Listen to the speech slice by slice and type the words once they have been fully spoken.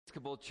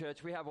Episcopal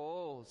Church, we have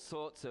all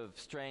sorts of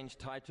strange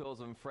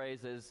titles and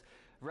phrases.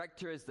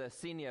 Rector is the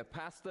senior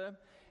pastor.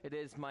 It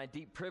is my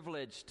deep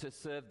privilege to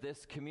serve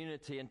this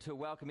community and to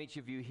welcome each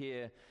of you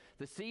here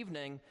this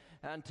evening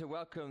and to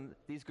welcome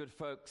these good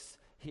folks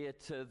here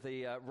to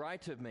the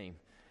right of me.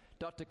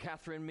 Dr.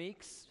 Catherine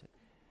Meeks,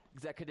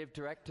 Executive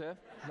Director,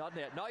 not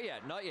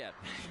yet.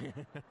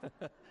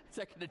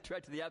 Executive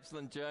Director of the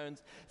Absalom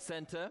Jones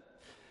Center.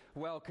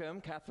 Welcome,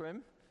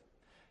 Catherine.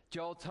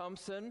 Joel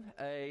Thompson,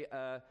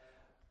 a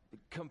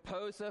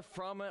composer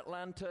from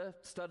Atlanta,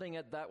 studying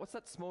at what's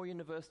that small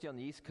university on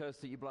the East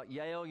Coast that you block?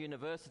 Yale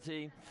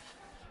University.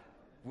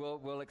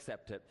 We'll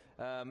accept it.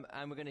 And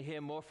we're going to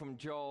hear more from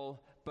Joel,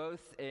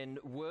 both in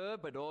word,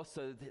 but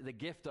also the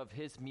gift of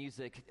his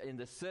music in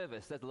the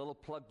service. There's a little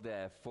plug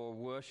there for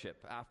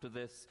worship after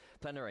this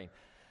plenary.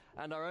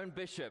 And our own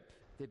bishop,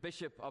 the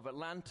Bishop of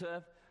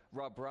Atlanta,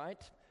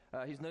 Wright.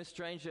 He's no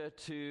stranger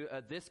to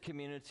this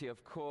community,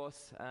 of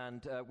course,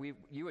 and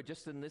you were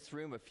just in this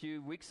room a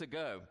few weeks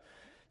ago,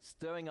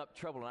 stirring up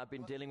trouble, and I've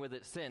been dealing with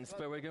it since,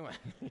 but we're going.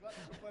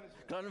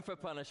 Glutton for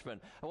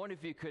punishment. I wonder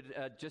if you could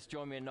just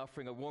join me in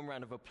offering a warm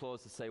round of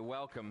applause to say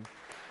welcome.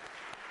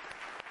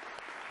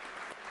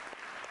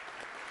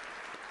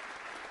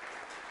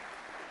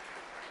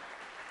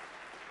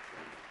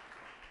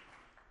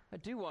 I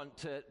do want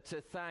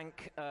to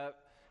thank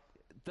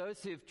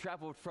those who've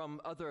traveled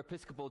from other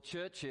Episcopal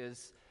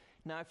churches.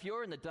 Now, if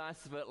you're in the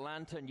Diocese of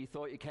Atlanta and you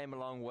thought you came a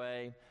long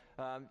way,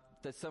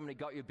 there's somebody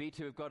got you beat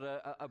to. We've got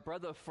a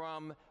brother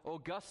from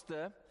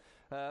Augusta.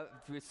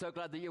 We're so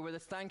glad that you're with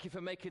us. Thank you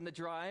for making the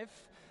drive.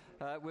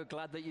 We're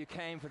glad that you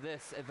came for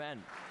this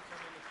event.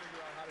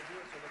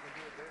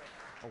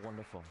 Oh,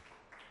 wonderful.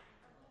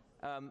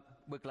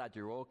 We're glad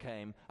you all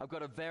came. I've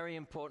got a very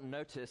important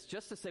notice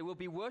just to say we'll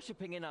be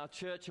worshiping in our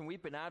church, and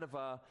we've been out of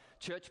our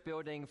church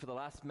building for the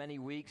last many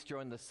weeks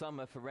during the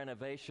summer for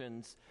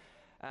renovations.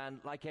 And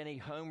like any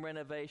home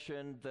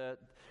renovation, the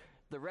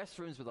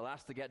restrooms were the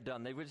last to get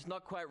done. They were just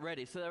not quite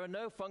ready. So there are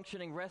no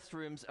functioning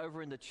restrooms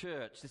over in the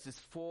church. This is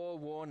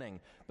forewarning.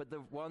 But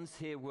the ones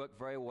here work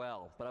very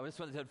well. But I just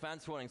wanted to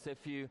advance warning. So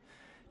if you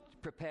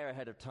prepare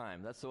ahead of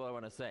time, that's all I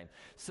want to say.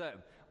 So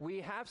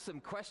we have some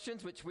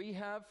questions which we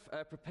have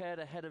prepared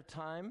ahead of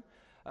time.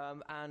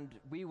 And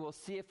we will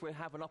see if we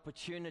have an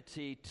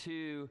opportunity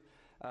to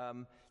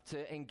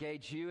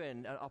engage you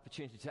in an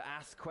opportunity to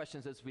ask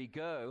questions as we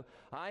go.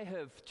 I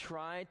have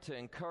tried to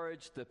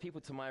encourage the people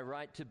to my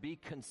right to be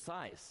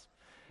concise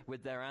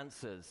with their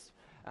answers,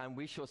 and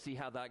we shall see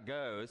how that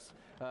goes.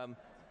 What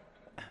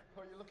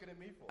are you looking at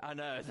me for? I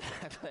know,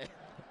 exactly.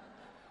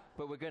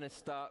 But we're going to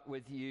start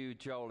with you,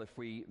 Joel, if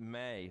we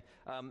may.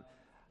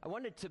 I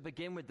wanted to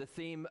begin with the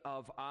theme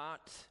of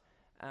art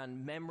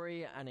and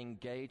memory and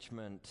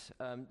engagement.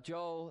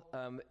 Joel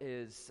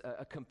is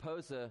a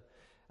composer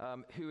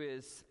who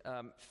is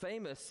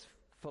famous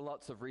for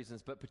lots of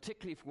reasons, but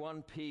particularly for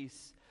one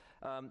piece,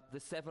 the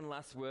 7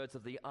 last words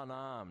of the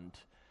Unarmed.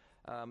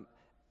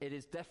 It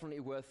is definitely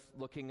worth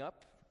looking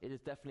up. It is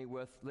definitely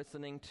worth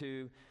listening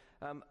to.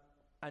 And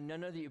I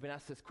know that you've been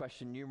asked this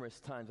question numerous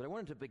times, but I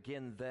wanted to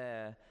begin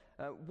there.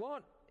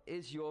 What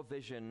is your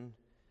vision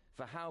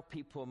for how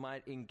people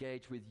might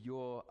engage with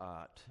your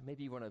art?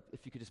 Maybe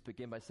if you could just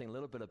begin by saying a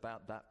little bit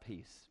about that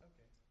piece.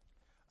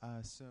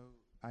 Okay. So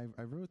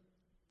I wrote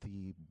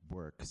the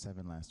work,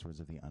 7 Last Words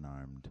of the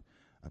Unarmed,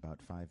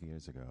 about 5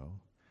 years ago,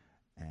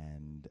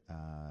 and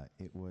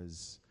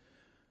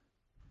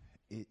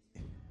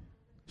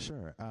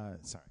sorry.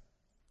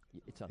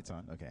 It's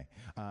on, okay.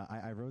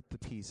 I wrote the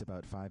piece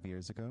about 5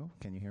 years ago.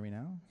 Can you hear me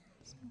now?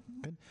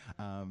 Good.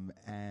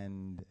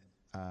 And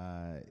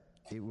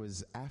it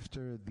was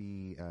after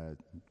the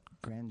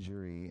grand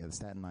jury, the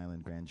Staten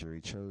Island grand jury,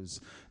 chose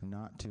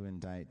not to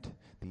indict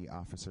the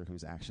officer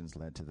whose actions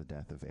led to the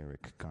death of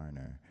Eric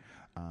Garner.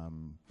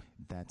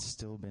 That's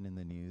still been in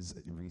the news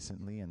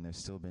recently, and there's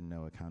still been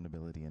no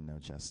accountability and no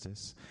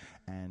justice.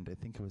 And I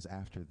think it was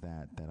after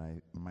that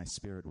my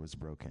spirit was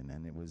broken,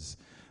 and it was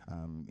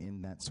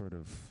in that sort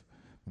of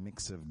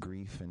mix of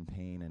grief and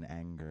pain and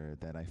anger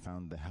that I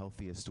found the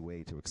healthiest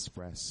way to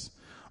express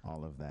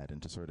all of that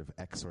and to sort of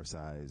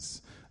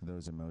exorcise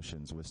those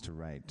emotions was to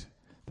write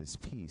this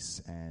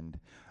piece. And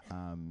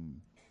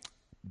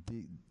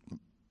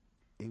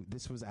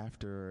this was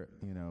after,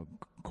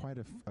 quite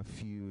a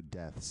few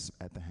deaths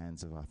at the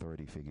hands of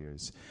authority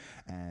figures.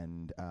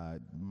 And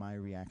my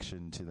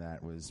reaction to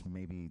that was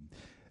maybe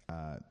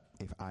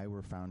if I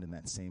were found in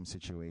that same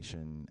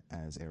situation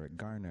as Eric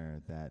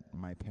Garner, that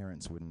my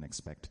parents wouldn't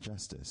expect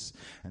justice.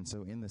 And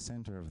so in the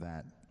center of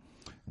that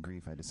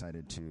grief, I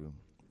decided to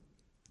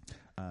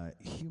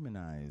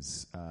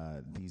humanize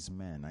these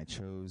men. I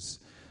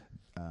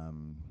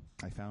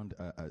found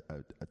a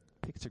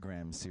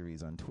pictogram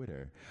series on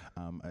Twitter.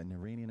 An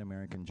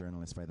Iranian-American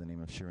journalist by the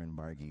name of Shirin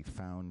Bargi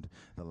found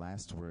the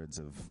last words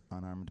of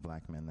unarmed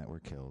black men that were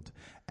killed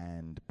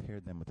and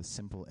paired them with a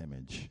simple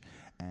image.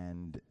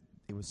 And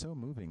it was so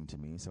moving to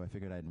me, so I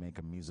figured I'd make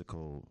a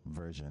musical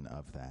version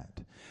of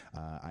that.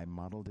 I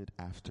modeled it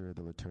after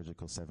the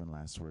liturgical 7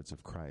 last words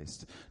of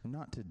Christ,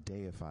 not to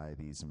deify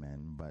these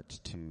men, but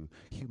to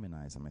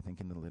humanize them. I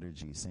think in the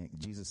liturgy,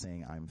 Jesus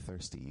saying, "I'm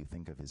thirsty," you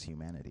think of his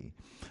humanity.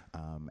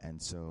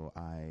 And so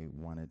I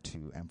wanted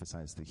to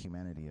emphasize the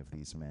humanity of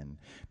these men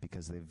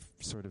because they've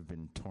sort of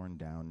been torn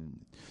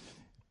down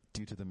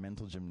due to the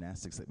mental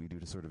gymnastics that we do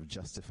to sort of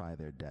justify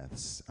their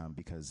deaths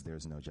because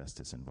there's no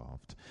justice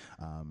involved.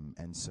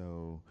 And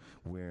so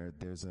where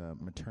there's a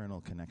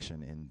maternal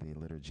connection in the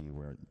liturgy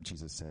where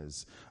Jesus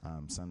says,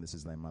 "Son, this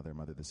is thy mother,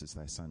 mother, this is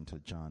thy son," to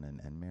John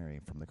and Mary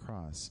from the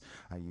cross,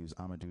 I use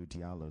Amadou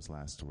Diallo's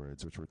last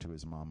words, which were to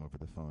his mom over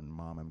the phone,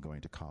 "Mom, I'm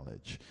going to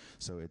college."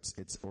 So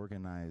it's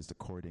organized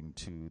according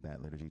to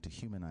that liturgy to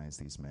humanize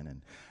these men.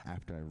 And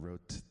after I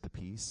wrote the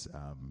piece,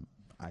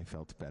 I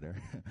felt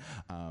better,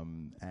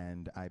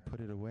 and I put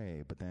it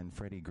away. But then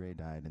Freddie Gray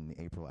died in the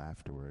April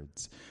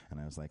afterwards, and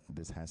I was like,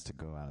 this has to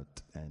go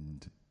out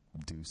and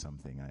do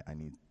something. I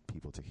need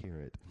people to hear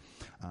it.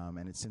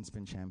 And it's since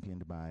been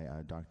championed by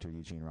Dr.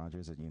 Eugene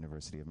Rogers at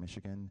University of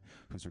Michigan,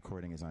 whose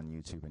recording is on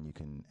YouTube, and you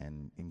can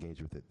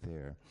engage with it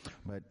there.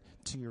 But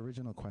to your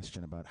original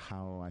question about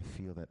how I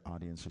feel that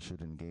audiences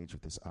should engage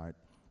with this art,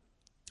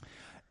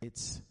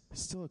 it's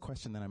still a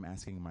question that I'm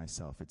asking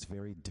myself. It's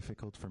very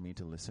difficult for me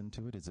to listen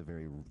to it. It's a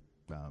very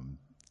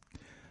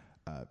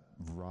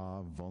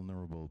raw,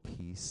 vulnerable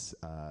piece.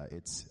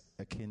 It's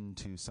akin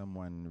to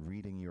someone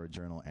reading your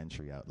journal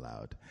entry out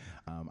loud.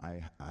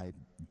 I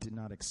did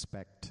not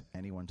expect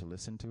anyone to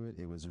listen to it.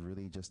 It was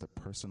really just a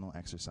personal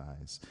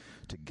exercise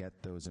to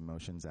get those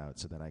emotions out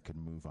so that I could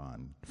move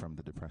on from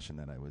the depression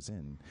that I was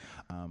in.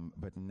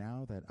 But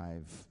now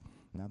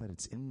that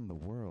it's in the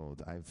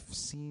world, I've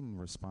seen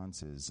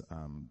responses,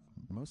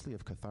 mostly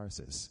of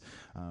catharsis,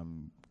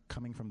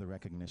 coming from the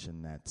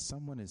recognition that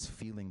someone is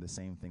feeling the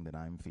same thing that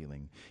I'm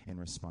feeling in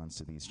response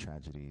to these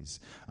tragedies.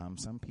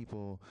 Some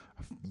people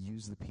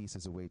use the piece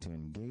as a way to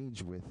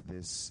engage with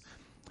this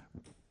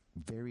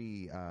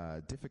very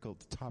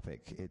difficult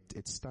topic.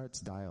 It starts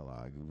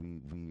dialogue.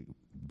 We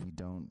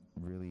don't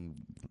really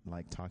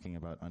like talking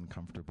about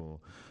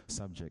uncomfortable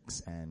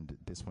subjects, and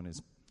this one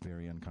is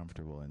very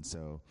uncomfortable, and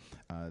so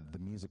the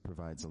music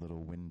provides a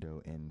little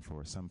window in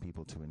for some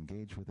people to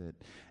engage with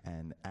it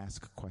and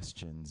ask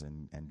questions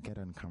and get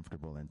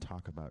uncomfortable and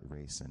talk about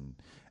race and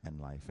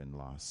life and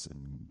loss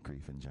and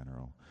grief in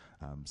general.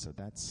 So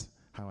that's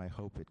how I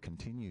hope it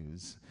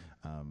continues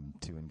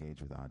to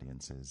engage with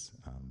audiences.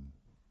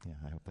 Yeah,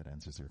 I hope that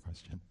answers your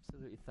question.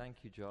 Absolutely,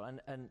 thank you, Joel.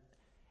 And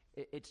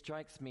it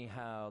strikes me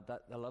how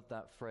that I love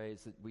that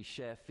phrase that we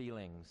share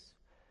feelings,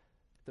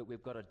 that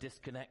we've got a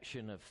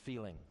disconnection of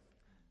feeling.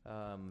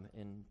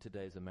 In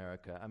today's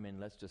America, I mean,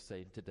 let's just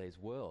say today's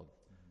world,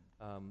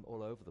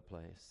 all over the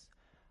place.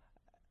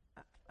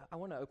 I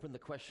want to open the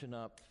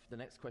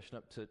next question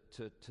up to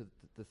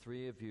the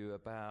three of you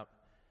about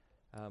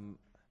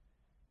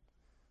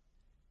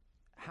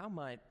how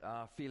might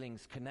our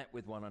feelings connect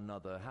with one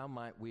another? How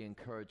might we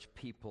encourage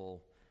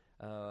people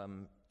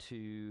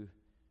to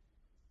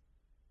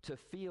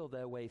feel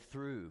their way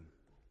through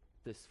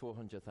this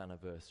 400th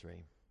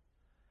anniversary?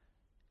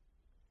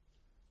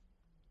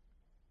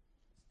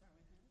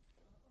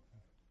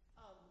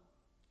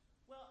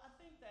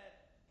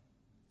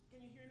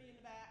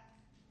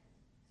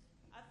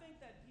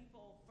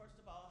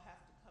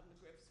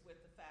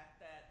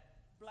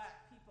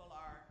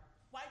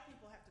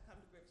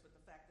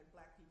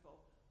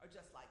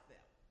 Just like them,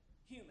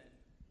 human.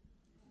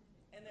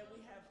 And that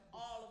we have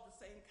all of the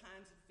same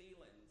kinds of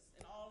feelings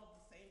and all of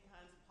the same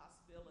kinds of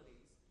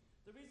possibilities.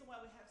 The reason why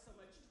we have so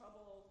much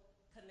trouble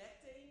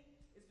connecting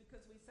is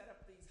because we set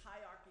up these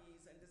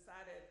hierarchies and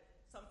decided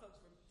some folks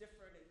were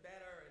different and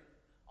better and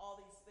all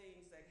these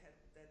things that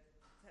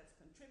has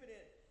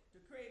contributed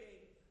to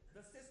creating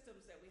the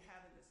systems that we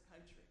have in this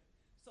country.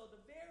 So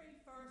the very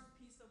first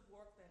piece of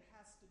work that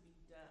has to be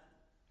done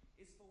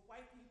is for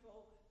white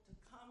people to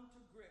come to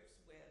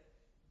grips with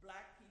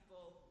Black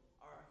people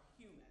are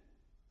human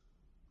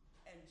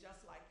and just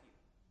like you.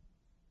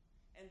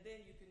 And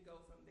then you can go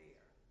from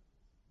there,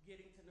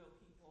 getting to know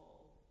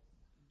people,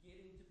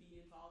 getting to be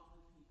involved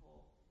with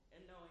people, and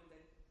knowing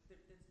that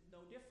there's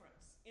no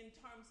difference in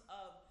terms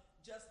of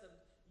just the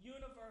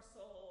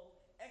universal,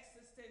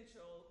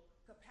 existential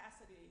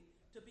capacity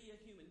to be a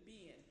human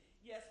being.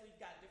 Yes, we've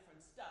got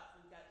different stuff,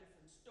 we've got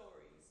different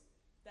stories.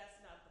 That's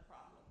not the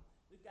problem.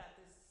 We've got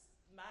this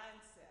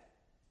mindset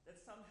that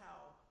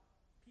somehow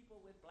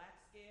people with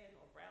black skin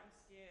or brown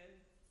skin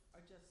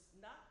are just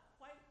not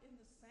quite in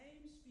the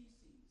same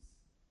species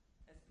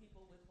as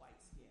people with white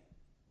skin.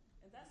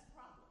 And that's a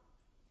problem.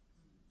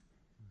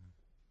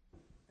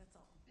 That's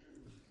all.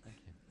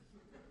 Thank you.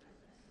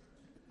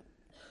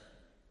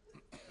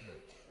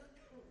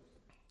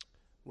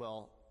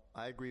 Well,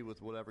 I agree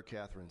with whatever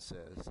Catherine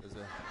says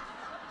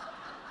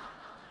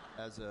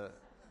as a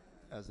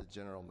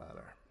general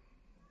matter.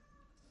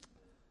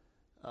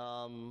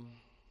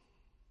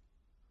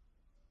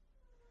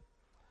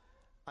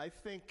 I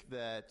think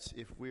that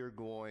if we're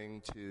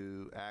going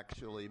to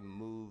actually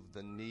move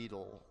the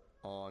needle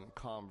on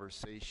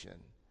conversation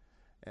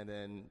and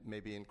then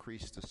maybe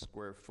increase the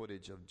square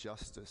footage of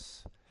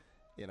justice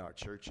in our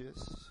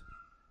churches,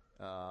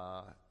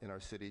 in our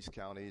cities,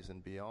 counties,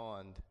 and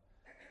beyond,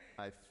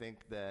 I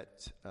think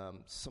that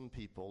some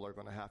people are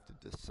going to have to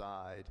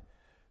decide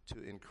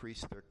to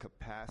increase their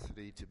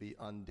capacity to be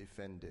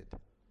undefended.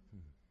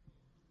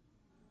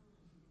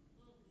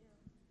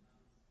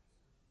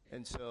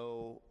 And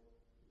so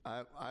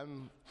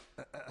I'm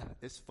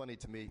it's funny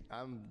to me,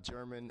 I'm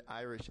German,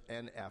 Irish,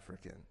 and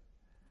African.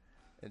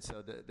 And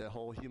so the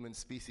whole human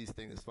species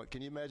thing is fun.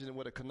 Can you imagine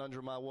what a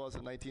conundrum I was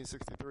in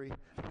 1963?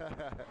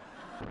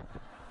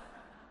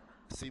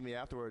 See me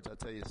afterwards, I'll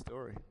tell you a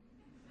story.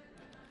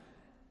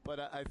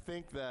 But I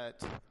think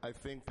that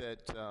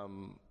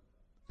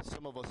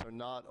some of us are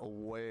not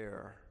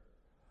aware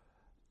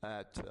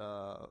about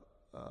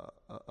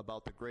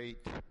the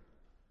great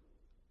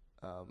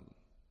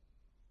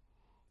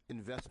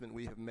investment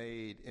we have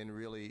made in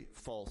really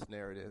false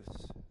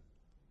narratives.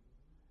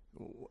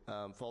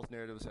 False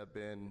narratives have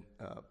been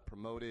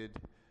promoted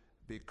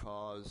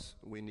because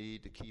we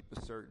need to keep a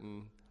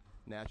certain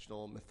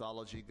national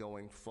mythology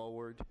going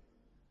forward,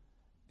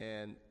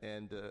 and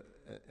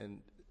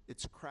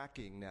it's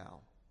cracking now.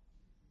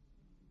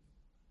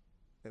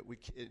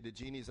 The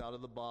genie's out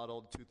of the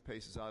bottle, the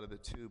toothpaste is out of the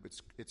tube.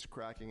 It's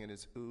cracking and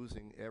it's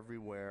oozing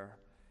everywhere,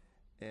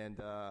 and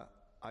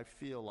I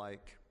feel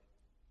like,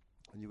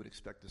 and you would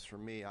expect this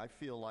from me, I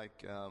feel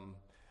like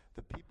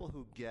the people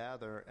who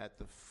gather at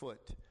the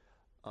foot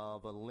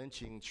of a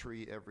lynching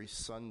tree every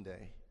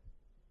Sunday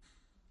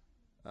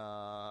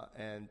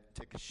and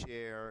take a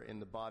share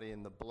in the body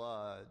and the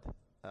blood,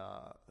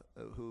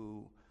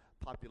 who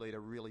populate a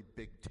really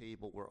big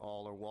table where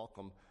all are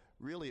welcome,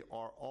 really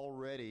are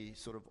already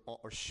sort of,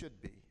 or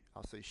should be,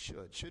 I'll say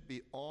should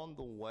be on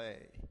the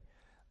way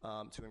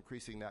to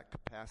increasing that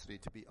capacity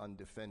to be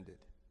undefended.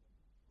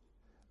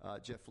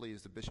 Jeff Lee,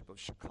 as the Bishop of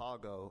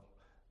Chicago,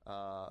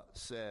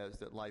 says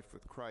that life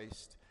with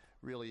Christ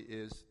really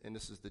is, and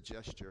this is the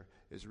gesture,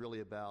 is really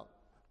about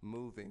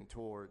moving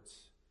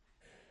towards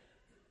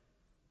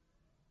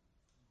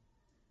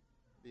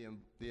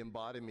the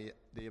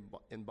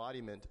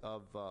embodiment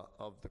of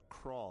the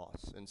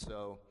cross. And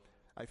so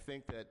I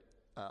think that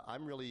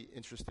I'm really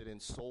interested in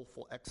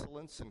soulful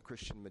excellence and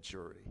Christian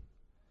maturity.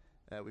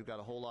 We've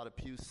got a whole lot of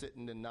pews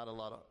sitting and not a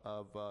lot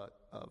of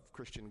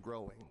Christian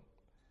growing.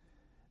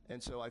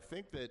 And so I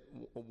think that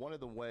one of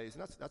the ways,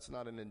 and that's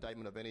not an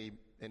indictment of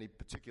any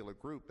particular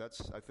group.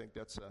 I think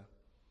that's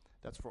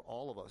for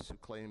all of us who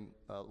claim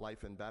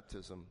life in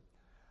baptism.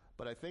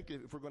 But I think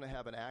if we're going to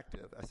have an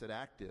active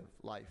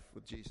life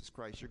with Jesus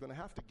Christ, you're going to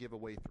have to give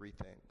away three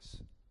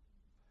things: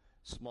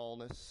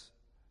 smallness,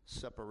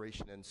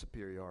 separation, and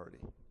superiority.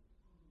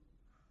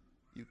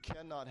 You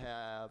cannot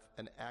have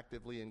an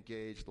actively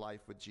engaged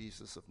life with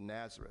Jesus of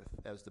Nazareth,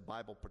 as the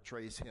Bible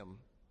portrays him,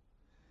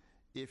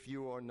 if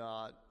you are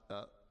not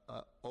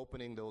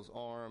opening those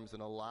arms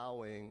and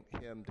allowing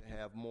him to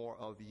have more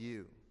of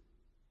you.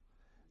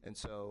 And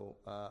so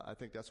I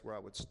think that's where I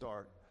would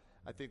start.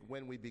 I think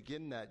when we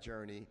begin that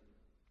journey,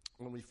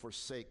 when we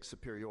forsake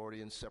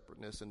superiority and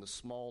separateness and the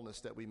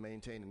smallness that we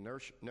maintain and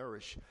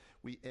nourish,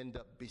 we end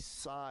up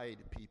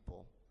beside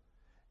people,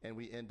 and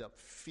we end up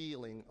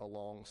feeling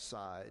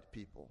alongside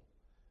people,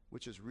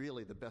 which is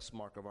really the best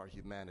mark of our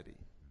humanity.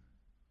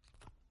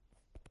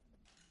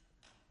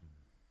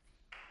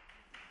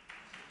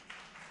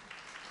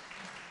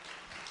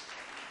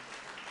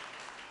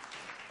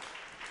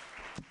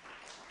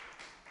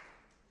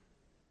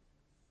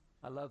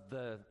 I love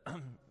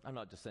I'm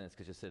not just saying this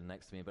because you're sitting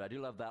next to me, but I do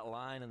love that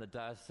line in the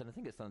Diocesan, I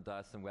think it's on the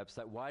Diocesan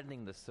website,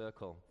 widening the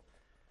circle.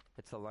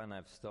 It's a line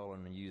I've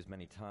stolen and used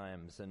many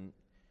times. And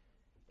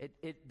this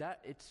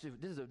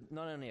is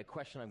not only a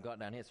question I've got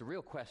down here, it's a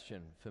real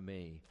question for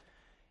me,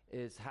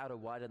 is how to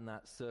widen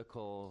that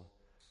circle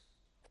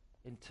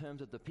in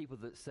terms of the people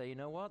that say, you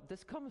know what,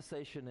 this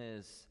conversation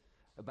is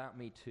about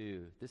me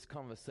too. This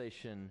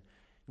conversation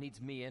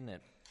needs me in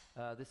it.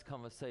 This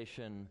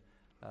conversation,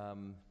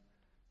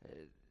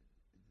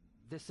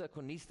 this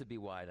circle needs to be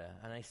wider,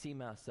 and I see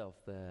myself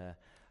there.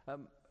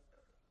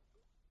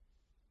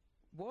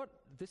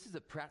 This is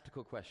a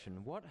practical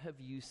question. What have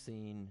you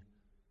seen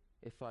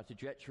if our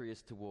trajectory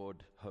is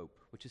toward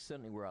hope, which is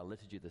certainly where our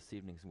liturgy this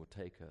evening will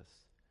take us?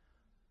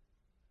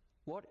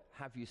 What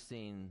have you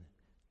seen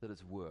that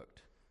has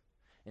worked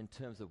in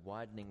terms of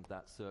widening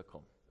that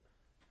circle?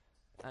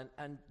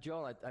 And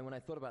Joel, when I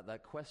thought about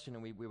that question,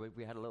 and we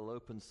had a little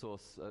open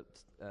source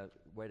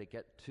way to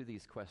get to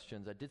these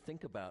questions, I did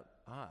think about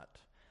art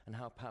and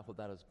how powerful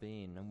that has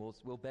been, and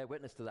we'll bear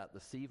witness to that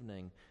this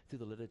evening through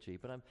the liturgy.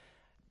 But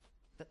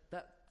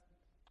that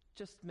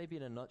just maybe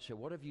in a nutshell,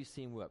 what have you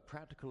seen work?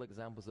 Practical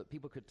examples that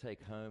people could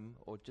take home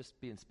or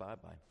just be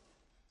inspired by. Are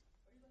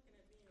you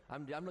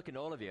looking at me? I'm looking at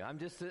all of you. I'm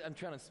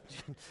trying to.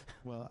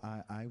 Well,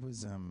 I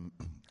was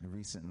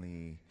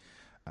recently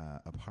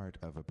a part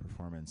of a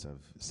performance of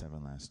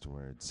Seven Last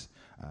Words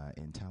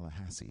in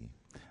Tallahassee.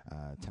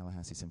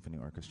 Tallahassee Symphony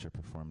Orchestra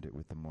performed it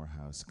with the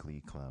Morehouse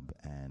Glee Club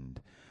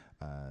and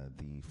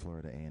the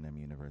Florida A&M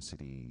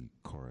University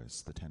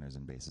Chorus, the tenors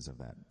and basses of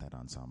that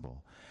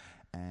ensemble.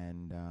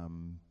 And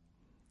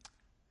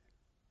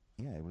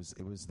it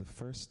was the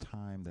first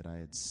time that I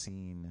had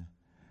seen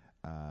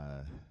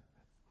a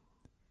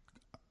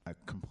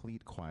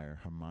complete choir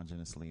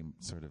homogeneously,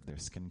 sort of their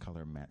skin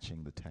color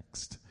matching the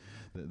text,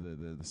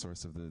 the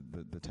source of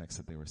the text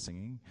that they were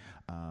singing.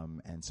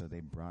 And so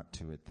they brought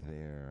to it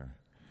their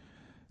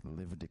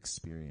lived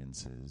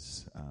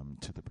experiences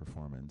to the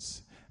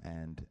performance.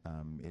 And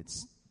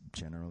it's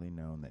generally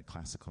known that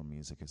classical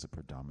music is a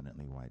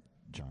predominantly white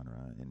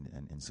genre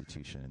and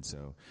institution. And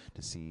so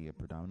to see a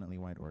predominantly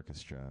white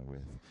orchestra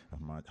with a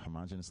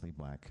homogeneously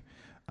black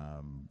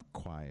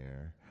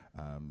choir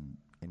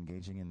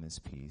engaging in this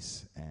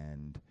piece,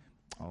 and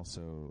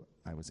also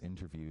I was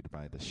interviewed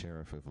by the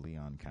sheriff of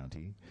Leon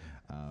County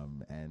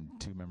and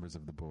two members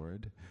of the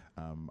board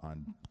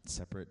on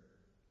separate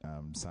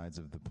sides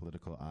of the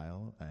political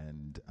aisle,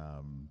 and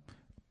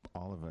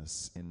all of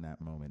us in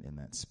that moment, in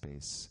that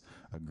space,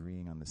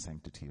 agreeing on the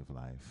sanctity of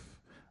life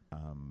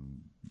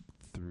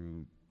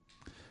through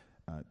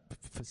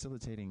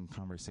facilitating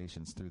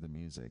conversations through the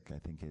music. I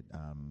think it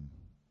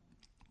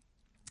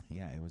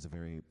was a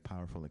very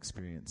powerful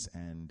experience,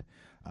 and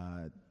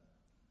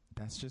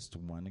that's just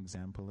one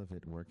example of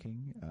it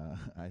working.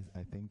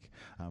 I think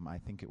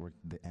it worked.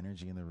 The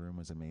energy in the room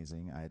was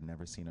amazing. I had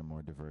never seen a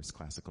more diverse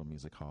classical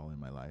music hall in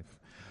my life,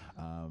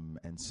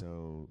 and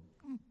so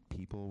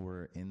people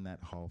were in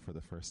that hall for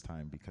the first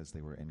time because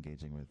they were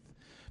engaging with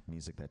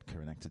music that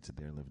connected to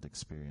their lived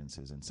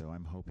experiences. And so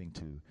I'm hoping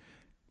to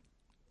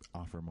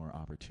offer more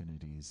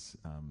opportunities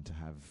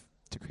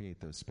to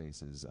create those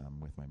spaces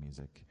with my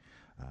music.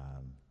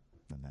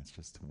 And that's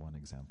just one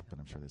example, but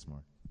I'm sure there's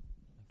more.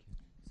 Thank you.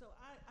 So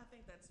I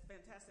think that's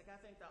fantastic. I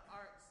think the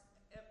arts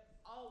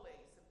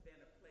always have been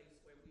a place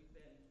where we've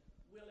been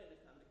willing to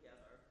come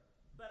together.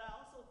 But I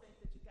also think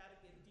that you got to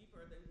get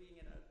deeper than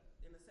being in a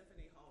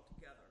symphony hall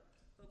together.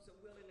 Folks are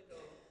willing to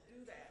go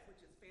do that, which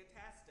is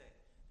fantastic.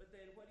 But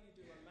then what do you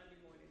do on Monday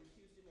morning,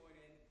 Tuesday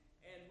morning,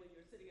 and when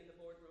you're sitting in the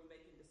boardroom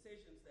making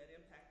decisions that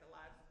impact the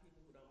lives of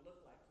people who don't look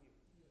like you?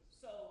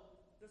 Yes. So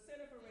the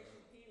Center for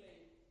Racial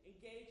Healing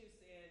engages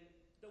in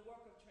the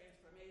work of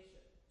transformation,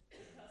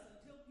 because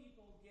until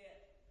people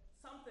get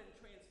something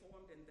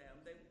transformed in them,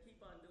 they keep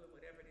on doing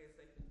whatever it is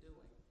they've been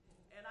doing.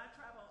 And I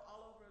travel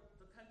all over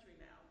the country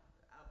now,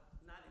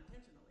 not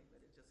intentionally,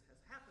 but it just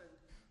has happened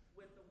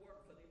with the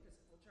work for the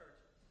Episcopal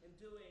Church in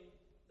doing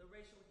the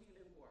racial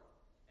healing work.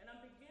 And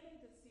I'm beginning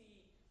to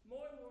see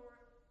more and more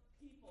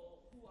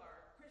people who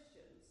are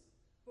Christians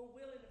who are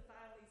willing to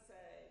finally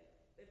say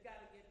they've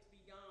got to get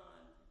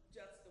beyond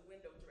just the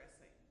window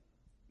dressing.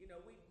 You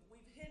know, we've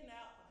hidden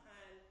out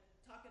behind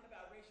talking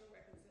about racial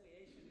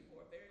reconciliation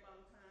for a very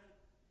long time,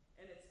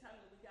 and it's time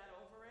that we got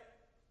over it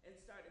and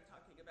started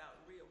talking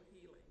about real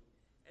healing.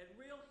 And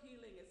real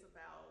healing is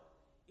about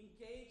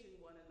engaging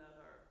one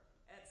another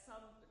at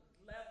some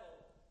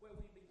level where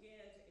we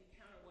begin to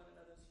encounter one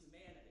another's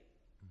humanity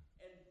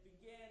and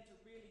begin to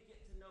really get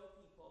to know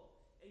people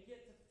and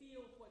get to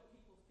feel what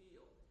people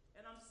feel.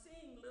 And I'm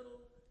seeing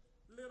little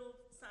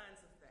signs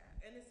of that,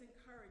 and it's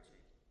encouraging.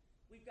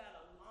 We've got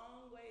a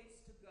long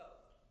ways to go,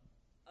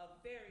 a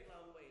very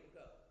long way to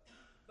go.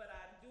 But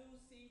I do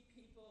see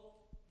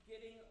people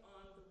getting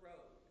on the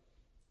road,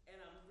 and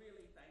I'm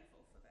really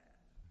thankful for that.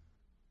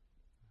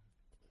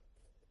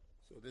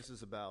 So this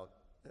is about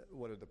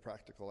what are the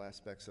practical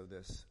aspects of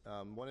this.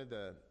 One of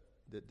the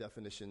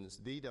definition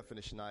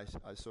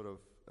I sort of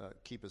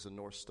keep as a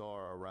North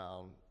Star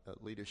around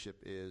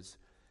leadership is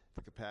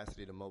the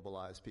capacity to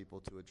mobilize people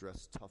to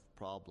address tough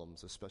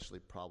problems, especially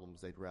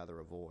problems they'd rather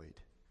avoid.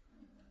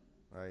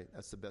 Right?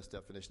 That's the best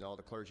definition. All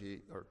the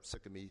clergy are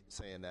sick of me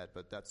saying that,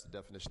 but that's the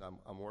definition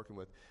I'm working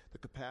with. The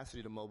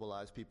capacity to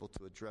mobilize people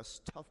to address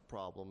tough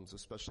problems,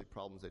 especially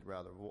problems they'd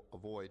rather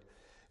avoid.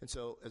 And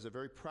so, as a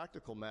very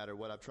practical matter,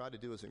 what I've tried to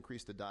do is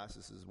increase the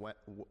diocese's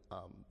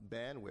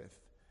bandwidth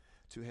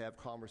to have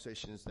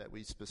conversations that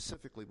we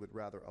specifically would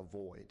rather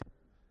avoid.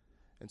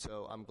 And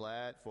so I'm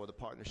glad for the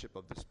partnership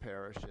of this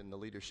parish and the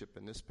leadership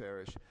in this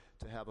parish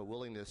to have a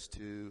willingness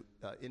to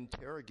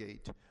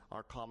interrogate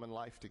our common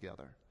life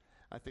together.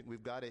 I think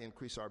we've got to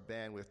increase our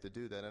bandwidth to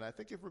do that. And I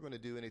think if we're going to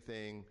do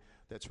anything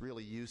that's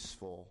really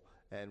useful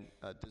and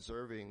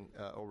deserving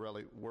or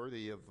really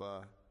worthy of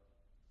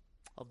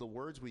the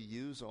words we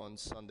use on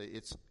Sunday,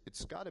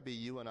 it's got to be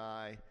you and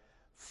I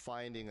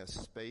finding a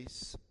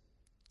space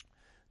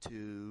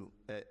to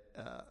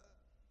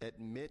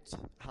admit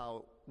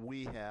how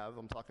we have,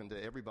 I'm talking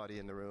to everybody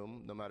in the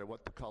room, no matter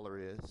what the color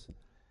is,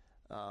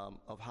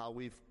 of how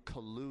we've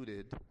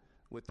colluded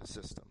with the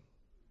system.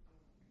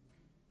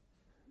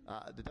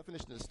 The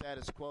definition of the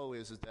status quo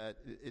is that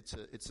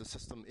it's a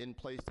system in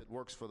place that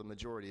works for the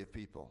majority of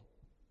people.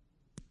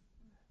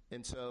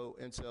 And so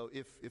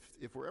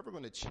if we're ever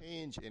going to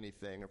change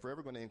anything, if we're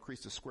ever going to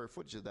increase the square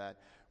footage of that,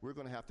 we're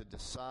going to have to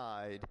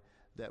decide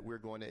that we're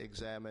going to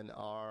examine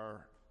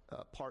our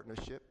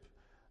partnership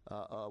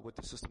with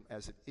the system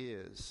as it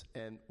is.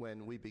 And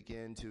when we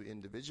begin to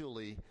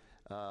individually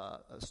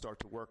start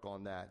to work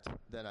on that,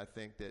 then I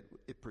think that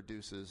it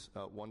produces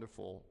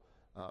wonderful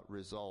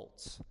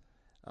results.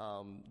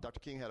 Dr.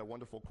 King had a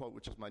wonderful quote,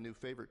 which is my new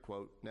favorite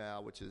quote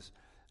now, which is,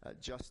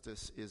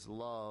 justice is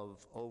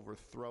love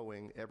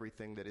overthrowing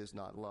everything that is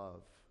not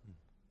love.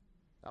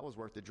 That was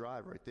worth the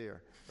drive right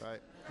there,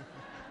 right?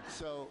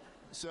 So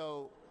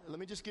let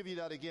me just give you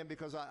that again,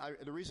 because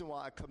the reason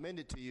why I commend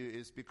it to you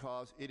is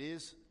because it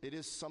is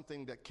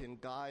something that can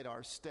guide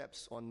our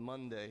steps on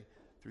Monday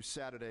through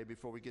Saturday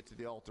before we get to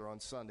the altar on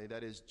Sunday.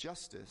 That is,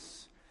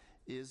 justice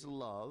is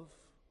love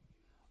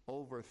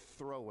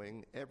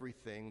overthrowing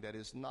everything that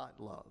is not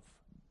love.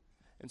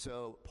 And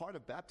so part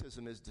of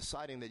baptism is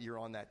deciding that you're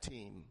on that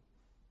team,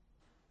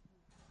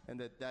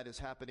 and that is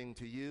happening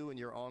to you in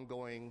your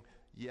ongoing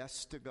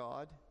yes to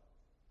God,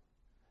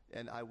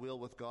 and I will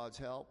with God's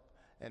help.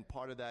 And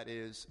part of that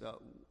is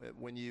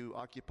when you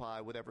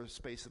occupy whatever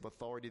space of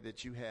authority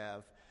that you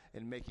have,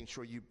 and making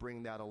sure you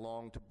bring that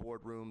along to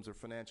boardrooms or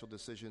financial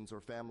decisions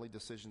or family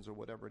decisions or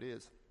whatever it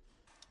is.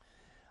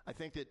 I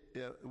think that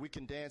we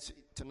can dance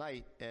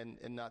tonight and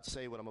not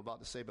say what I'm about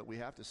to say, but we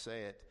have to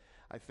say it.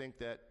 I think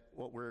that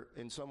what we're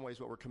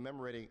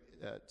commemorating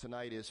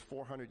tonight is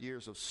 400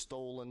 years of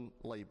stolen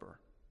labor.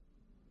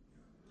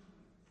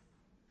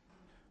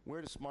 Where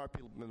are the smart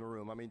people in the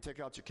room? I mean, take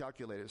out your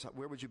calculators.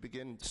 Where would you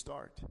begin to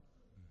start?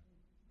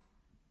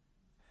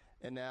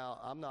 And now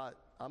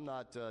I'm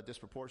not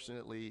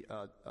disproportionately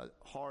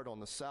hard on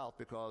the South,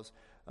 because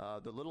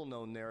the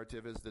little-known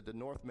narrative is that the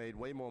North made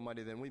way more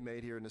money than we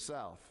made here in the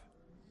South.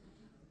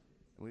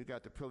 And we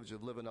got the privilege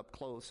of living up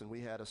close, and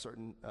we had a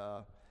certain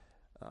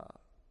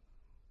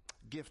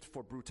gift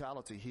for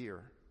brutality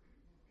here.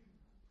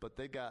 But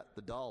they got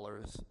the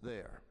dollars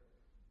there.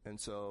 And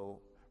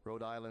so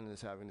Rhode Island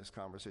is having this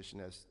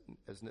conversation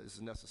as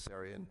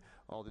necessary, and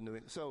all the new.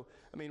 So,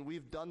 I mean,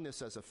 we've done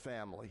this as a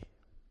family.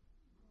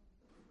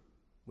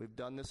 We've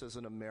done this as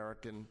an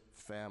American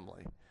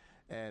family.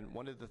 And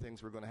one of the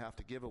things we're going to have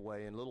to give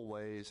away in little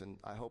ways, and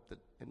I hope that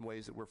in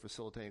ways that we're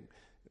facilitating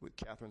with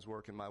Catherine's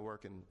work and my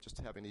work and just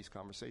having these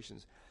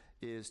conversations,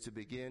 is to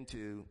begin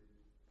to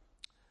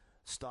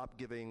stop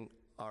giving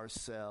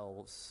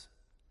ourselves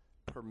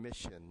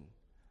permission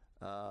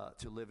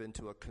to live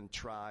into a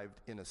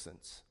contrived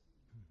innocence.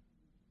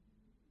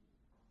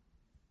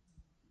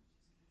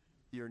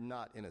 You're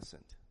not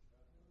innocent.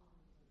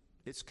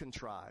 It's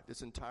contrived.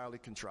 It's entirely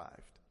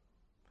contrived.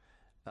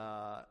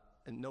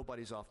 And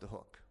nobody's off the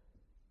hook.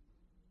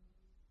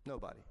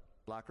 Nobody.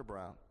 Black or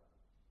brown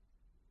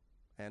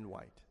and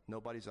white.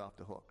 Nobody's off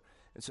the hook.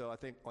 And so I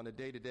think on a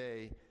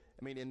day-to-day,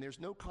 I mean, and there's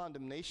no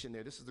condemnation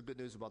there. This is the good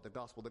news about the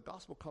gospel. The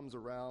gospel comes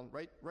around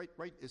right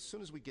as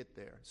soon as we get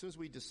there, as soon as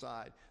we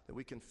decide that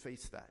we can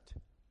face that.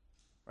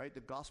 Right? The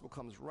gospel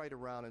comes right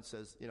around and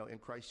says, in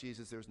Christ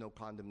Jesus there's no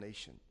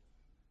condemnation.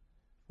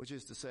 Which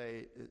is to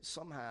say,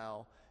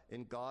 somehow,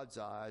 in God's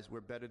eyes,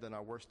 we're better than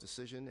our worst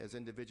decision as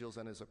individuals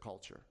and as a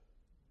culture.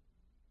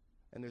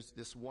 And there's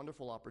this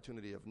wonderful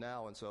opportunity of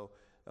now. And so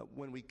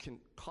when we can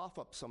cough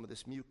up some of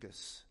this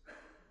mucus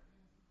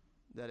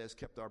that has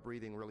kept our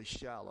breathing really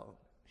shallow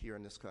here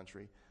in this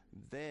country,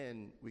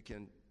 then we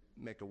can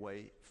make a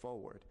way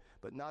forward.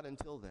 But not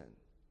until then.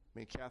 I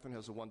mean, Catherine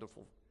has a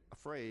wonderful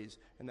phrase,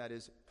 and that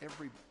is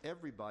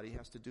everybody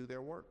has to do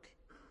their work.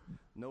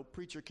 No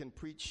preacher can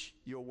preach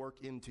your work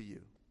into you.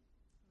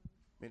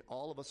 I mean,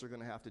 all of us are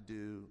going to have to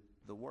do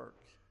the work.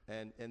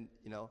 And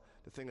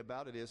the thing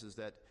about it is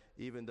that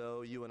even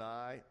though you and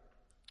I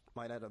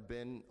might not have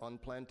been on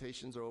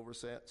plantations or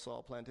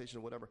oversaw plantation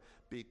or whatever,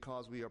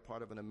 because we are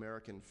part of an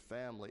American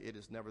family, it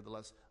is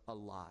nevertheless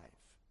alive.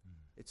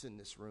 It's in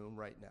this room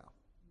right now,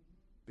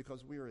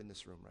 because we are in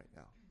this room right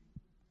now.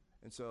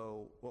 And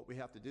so what we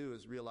have to do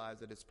is realize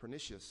that it's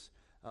pernicious,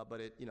 but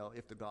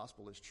if the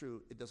gospel is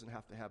true, it doesn't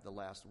have to have the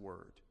last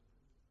word.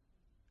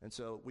 And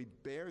so we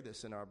bear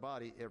this in our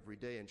body every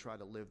day and try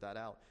to live that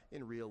out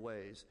in real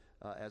ways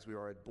as we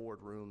are at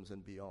boardrooms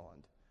and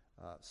beyond.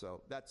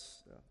 So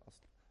that's,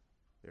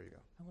 there you go.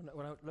 I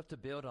would love to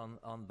build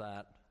on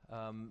that.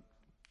 And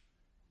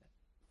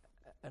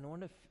I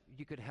wonder if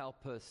you could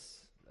help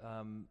us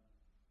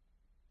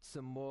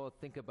some more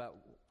think about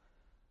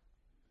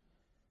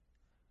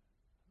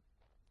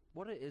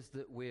what it is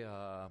that we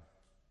are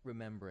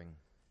remembering.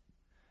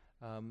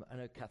 I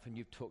know, Catherine,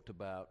 you've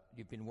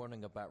been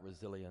wondering about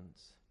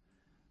resilience.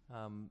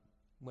 On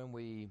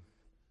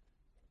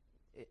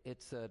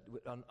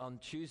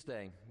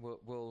Tuesday,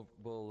 we'll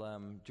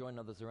join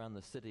others around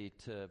the city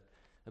to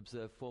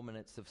observe 4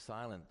 minutes of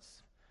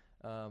silence,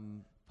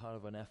 part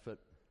of an effort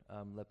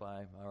led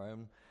by our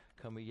own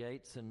Comer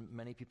Yates and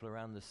many people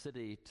around the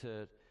city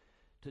to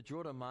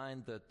draw to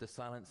mind the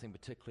silencing,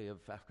 particularly of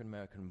African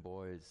American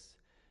boys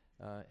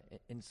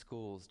in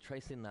schools,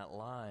 tracing that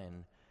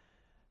line.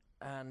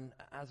 And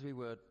as we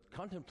were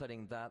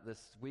contemplating that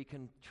this week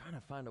and trying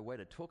to find a way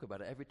to talk about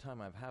it, every time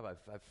I've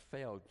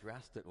failed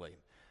drastically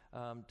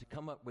to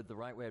come up with the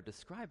right way of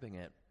describing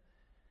it.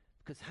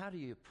 Because how do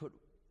you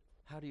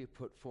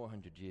put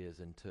 400 years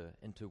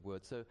into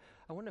words? So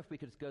I wonder if we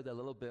could just go there a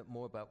little bit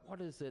more about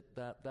what is it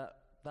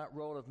that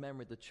role of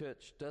memory. The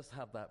church does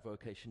have that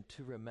vocation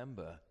to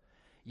remember,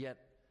 yet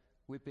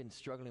we've been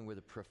struggling with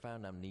a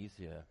profound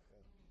amnesia.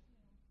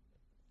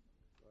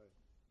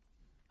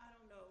 I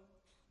don't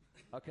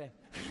know. Okay.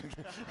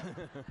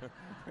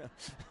 But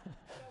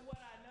what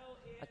I know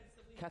is that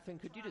we Catherine,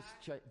 could you just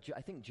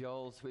I think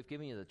Joel's, we've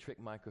given you the trick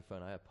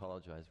microphone. I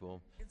apologize.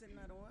 Well, Is it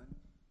not on?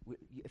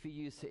 if you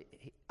use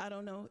it, I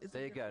don't know.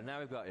 there you go. Now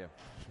we've got you.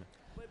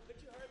 But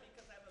you heard me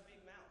because I have a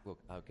big mouth. Well,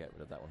 I'll get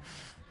rid of that one.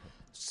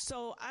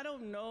 So I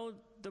don't know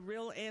the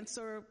real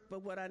answer,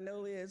 but what I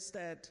know is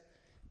that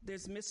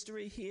there's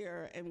mystery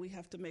here, and we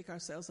have to make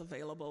ourselves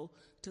available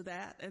to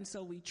that, and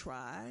so we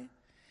try.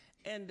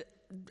 And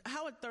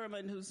Howard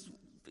Thurman, who's,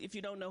 if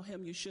you don't know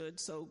him, you should,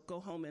 so go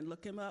home and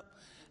look him up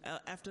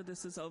after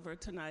this is over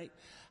tonight.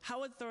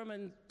 Howard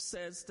Thurman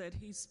says that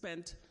he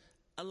spent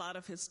a lot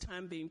of his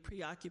time being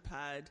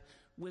preoccupied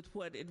with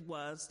what it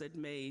was that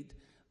made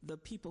the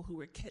people who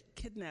were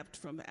kidnapped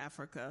from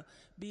Africa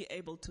be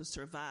able to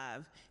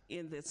survive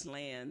in this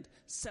land,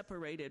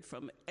 separated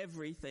from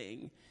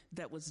everything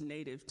that was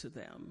native to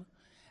them.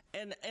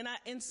 And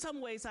in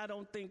some ways, I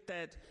don't think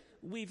that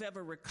we've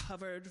ever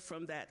recovered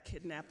from that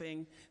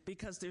kidnapping,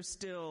 because there's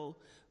still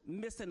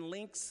missing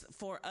links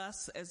for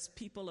us as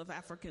people of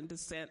African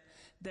descent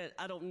that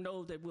I don't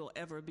know that we'll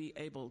ever be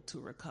able to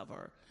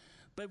recover.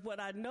 But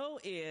what I know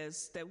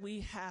is that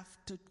we have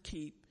to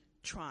keep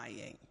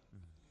trying.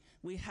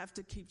 We have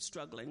to keep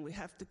struggling. We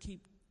have to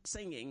keep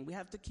singing. We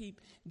have to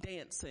keep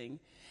dancing.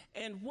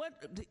 And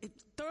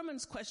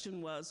Thurman's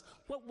question was,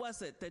 what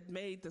was it that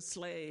made the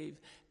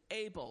slave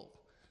able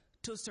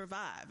to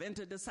survive and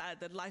to decide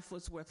that life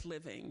was worth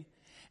living?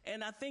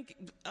 And I think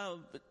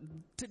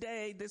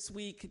today, this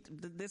week,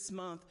 this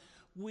month,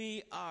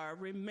 we are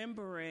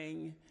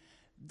remembering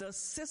the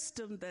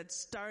system that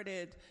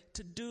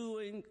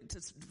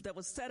that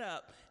was set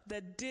up,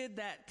 that did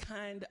that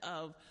kind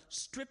of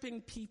stripping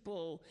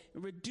people,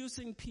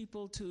 reducing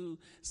people to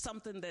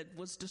something that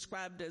was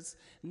described as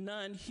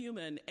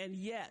non-human, and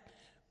yet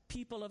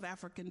people of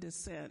African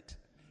descent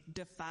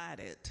defied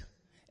it.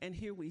 And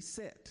here we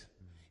sit.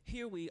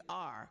 Here we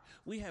are.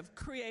 We have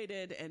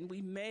created and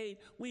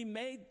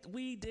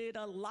we did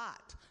a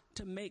lot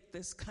to make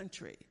this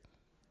country.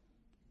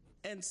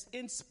 And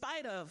in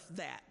spite of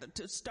that,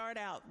 to start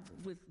out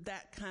with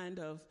that kind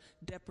of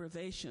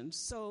deprivation.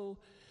 So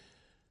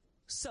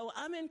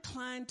I'm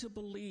inclined to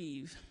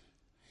believe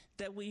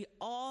that we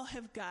all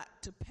have got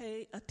to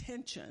pay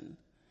attention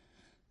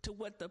to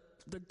what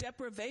the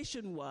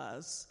deprivation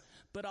was,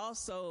 but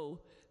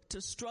also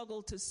to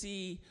struggle to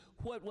see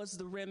what was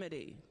the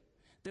remedy.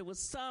 There was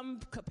some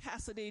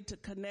capacity to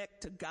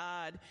connect to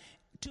God,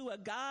 to a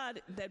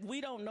God that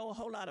we don't know a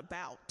whole lot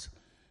about,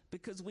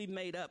 because we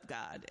made up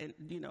God and,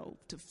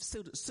 to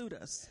suit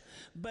us.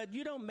 But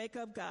you don't make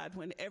up God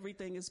when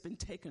everything has been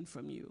taken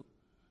from you.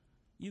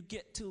 You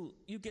get to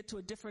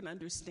a different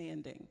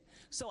understanding.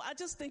 So I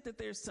just think that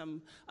there's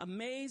some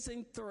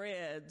amazing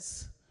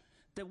threads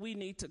that we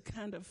need to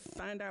kind of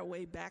find our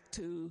way back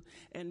to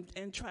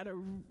and try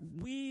to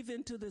weave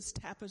into this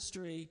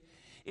tapestry.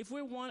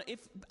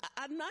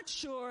 I'm not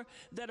sure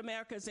that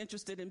America is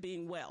interested in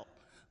being well,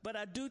 but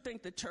I do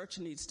think the church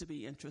needs to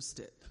be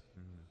interested.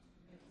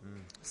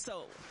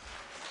 So,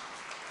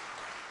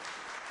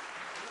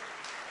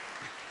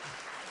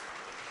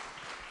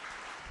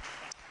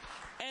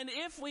 and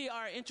if we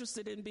are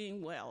interested in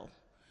being well,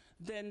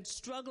 then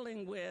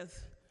struggling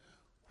with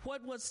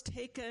what was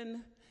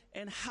taken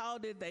and how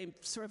did they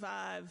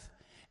survive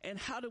and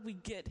how did we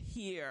get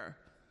here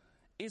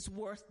is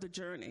worth the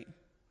journey.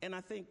 And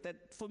I think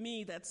that for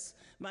me, that's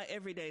my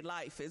everyday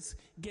life, is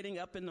getting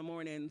up in the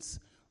mornings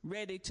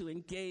ready to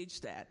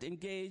engage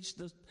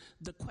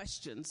the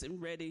questions,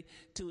 and ready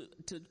to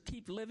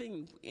keep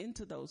living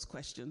into those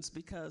questions,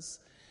 because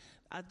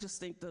I just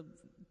think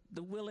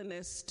the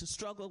willingness to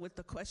struggle with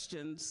the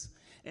questions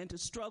and to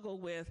struggle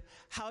with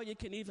how you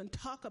can even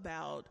talk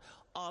about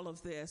all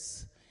of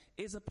this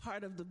is a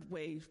part of the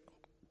way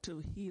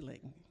to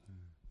healing.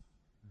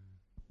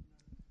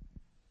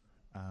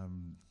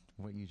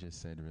 What you just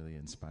said really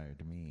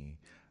inspired me.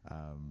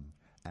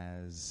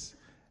 As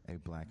a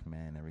black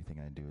man,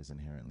 everything I do is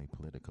inherently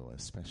political,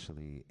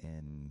 especially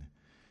in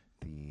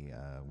the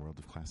world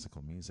of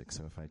classical music.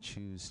 So if I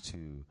choose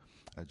to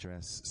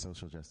address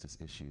social justice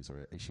issues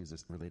or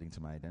issues relating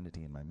to my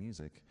identity in my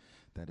music,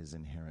 that is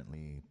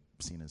inherently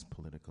seen as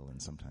political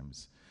and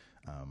sometimes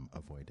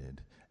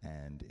avoided.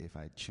 And if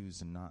I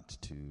choose not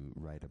to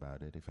write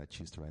about it, if I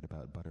choose to write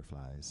about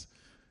butterflies,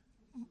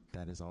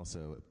 that is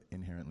also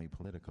inherently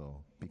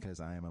political, because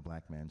I am a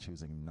black man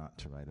choosing not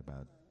to write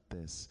about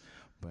this.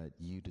 But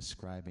you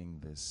describing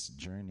this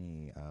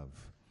journey of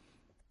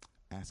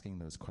asking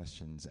those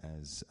questions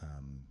as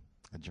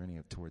a journey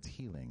towards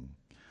healing,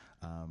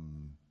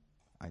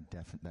 that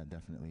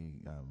definitely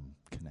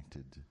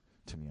connected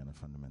to me on a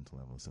fundamental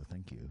level. So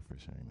thank you for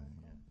sharing that.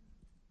 Yeah.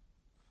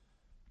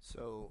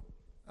 So,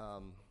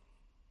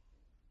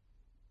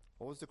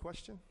 What was the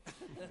question?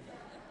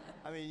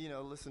 I mean,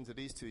 listen to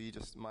these two,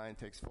 mind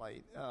takes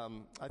flight.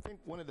 I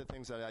think one of the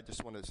things that I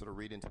just want to sort of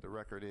read into the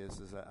record is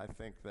that I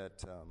think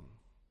that,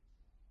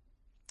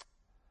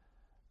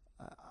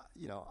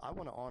 I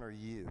want to honor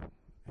you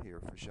here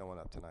for showing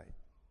up tonight.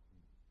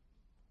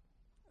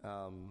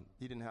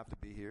 You didn't have to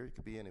be here. You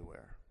could be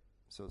anywhere.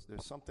 So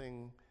there's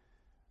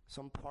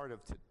some part of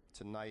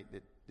tonight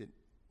that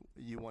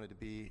you wanted to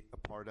be a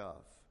part of.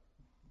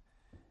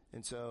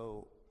 And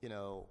so,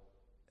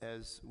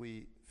 as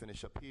we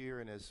finish up here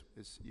and as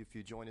if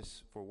you join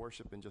us for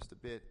worship in just a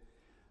bit,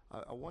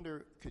 I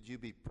wonder, could you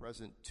be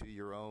present to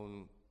your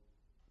own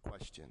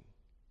question,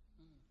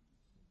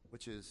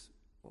 which is,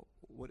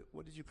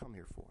 what did you come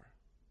here for?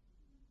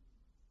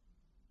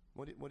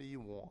 What do you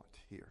want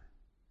here?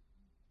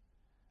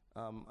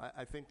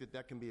 I think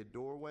that can be a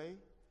doorway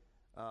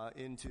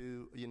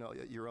into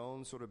your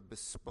own sort of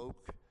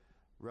bespoke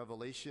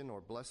revelation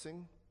or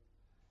blessing.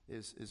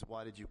 Is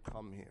why did you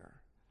come here?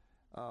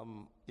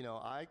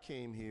 I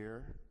came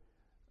here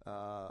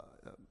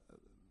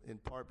in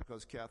part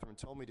because Catherine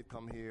told me to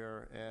come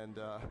here, and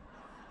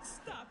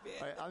Stop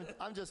it.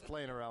 I'm just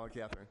playing around with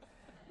Catherine.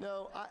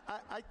 No,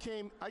 I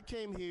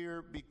came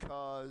here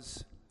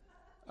because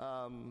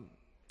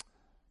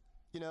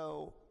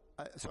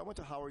so I went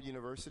to Howard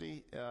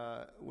University,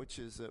 which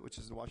is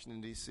in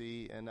Washington,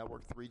 D.C., and I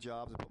worked 3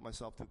 jobs. I put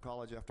myself through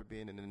college after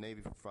being in the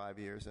Navy for 5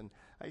 years. And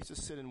I used to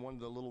sit in one of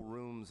the little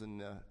rooms in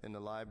the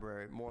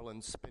library,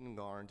 Moreland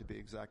Spingarn, to be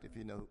exact, if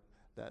you know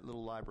that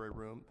little library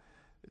room.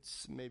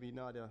 It's maybe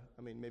not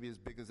maybe as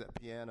big as that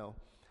piano.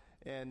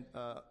 And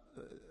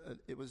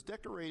it was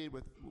decorated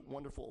with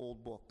wonderful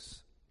old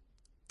books.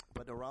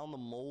 But around the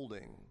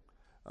molding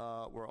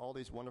were all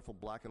these wonderful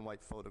black and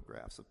white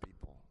photographs of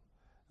people.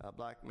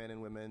 Black men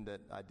and women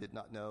that I did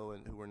not know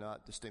and who were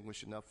not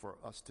distinguished enough for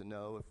us to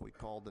know if we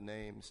called the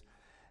names.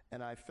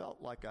 And I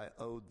felt like I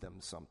owed them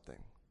something.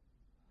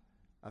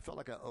 I felt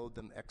like I owed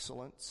them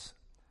excellence.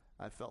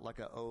 I felt like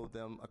I owed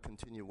them a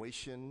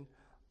continuation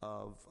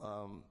of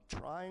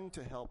trying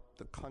to help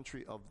the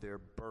country of their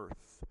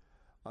birth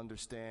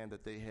understand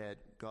that they had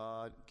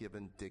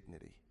God-given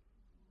dignity.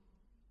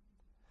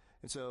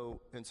 And so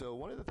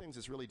one of the things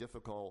that's really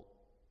difficult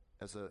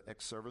as an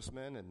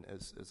ex-serviceman and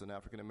as an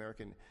African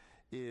American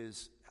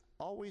is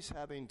always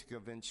having to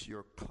convince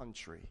your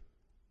country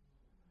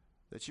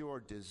that you are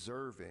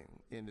deserving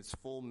in its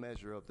full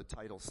measure of the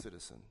title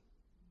citizen.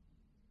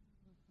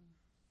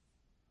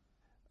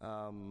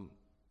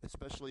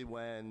 Especially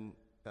when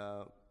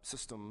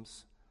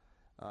systems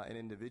and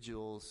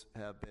individuals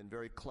have been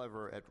very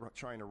clever at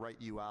trying to write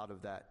you out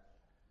of that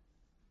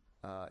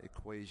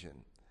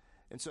equation.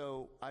 And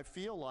so I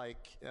feel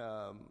like,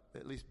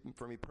 at least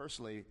for me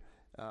personally,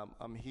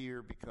 I'm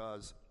here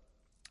because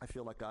I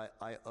feel like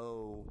I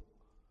owe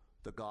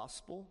the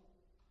gospel,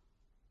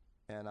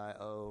 and I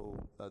owe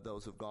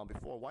those who've gone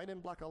before, white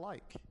and black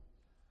alike,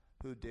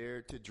 who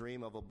dared to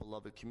dream of a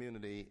beloved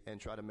community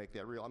and try to make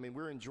that real. I mean,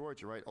 we're in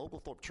Georgia, right?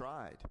 Oglethorpe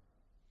tried.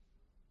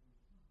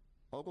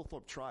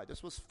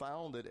 This was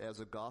founded as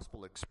a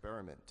gospel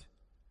experiment.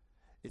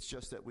 It's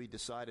just that we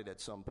decided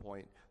at some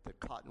point that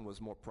cotton was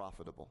more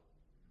profitable.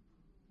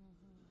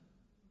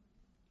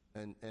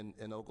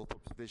 And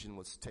Oglethorpe's vision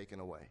was taken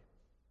away.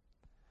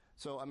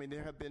 So, I mean,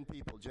 there have been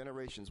people,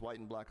 generations, white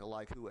and black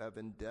alike, who have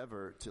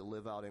endeavored to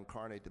live out,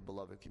 incarnate the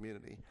beloved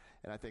community.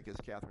 And I think, as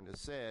Catherine has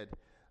said,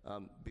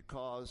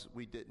 because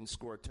we didn't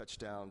score a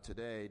touchdown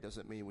today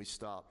doesn't mean we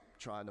stop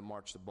trying to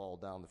march the ball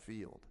down the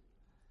field.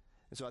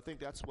 And so I think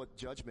that's what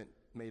judgment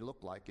may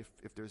look like,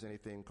 if there's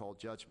anything called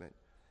judgment,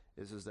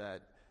 is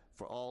that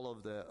for all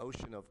of the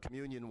ocean of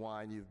communion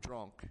wine you've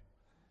drunk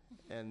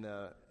and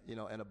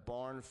and a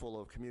barn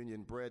full of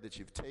communion bread that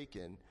you've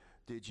taken,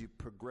 did you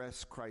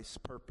progress Christ's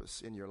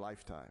purpose in your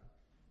lifetime?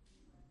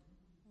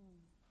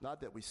 Not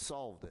that we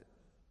solved it,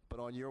 but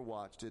on your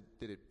watch, did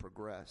it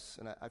progress?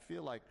 And I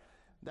feel like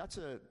that's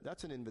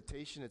an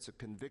invitation, it's a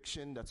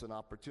conviction, that's an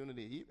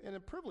opportunity, and a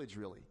privilege,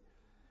 really,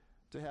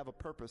 to have a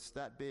purpose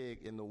that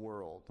big in the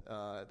world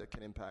that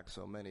can impact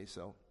so many.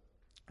 So,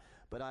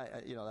 but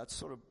that's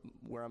sort of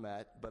where I'm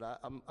at. But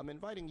I'm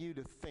inviting you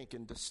to think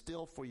and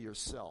distill for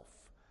yourself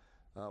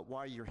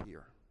why you're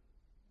here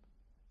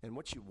and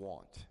what you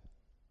want.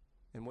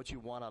 And what you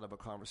want out of a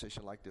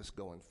conversation like this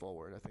going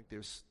forward. I think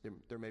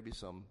there may be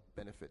some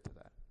benefit to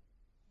that.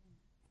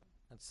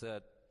 That's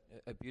a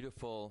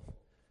beautiful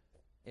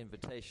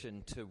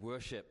invitation to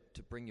worship,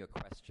 to bring your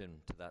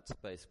question to that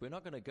space. We're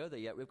not going to go there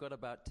yet. We've got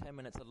about 10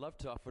 minutes. I'd love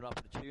to offer an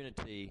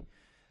opportunity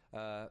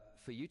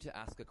for you to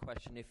ask a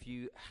question if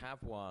you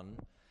have one.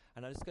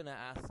 And I'm just going to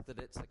ask that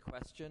it's a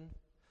question,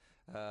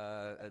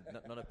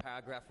 not a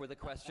paragraph with a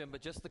question,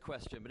 but just the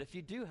question. But if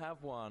you do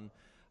have one,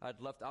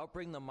 I'll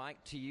bring the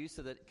mic to you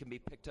so that it can be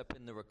picked up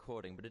in the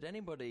recording. But has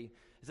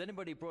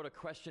anybody brought a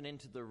question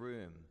into the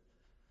room?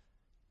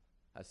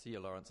 I see you,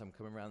 Lawrence. I'm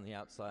coming around the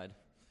outside.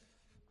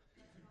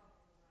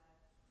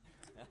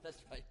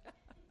 That's right.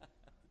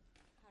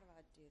 How do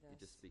I do this? You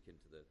just speak into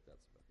that spot,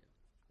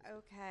 yeah.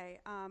 Okay,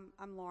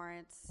 I'm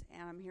Lawrence,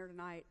 and I'm here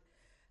tonight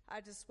I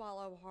just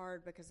swallow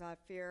hard because I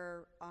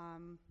fear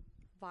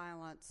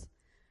violence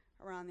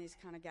around these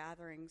kind of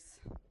gatherings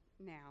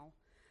now.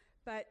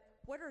 But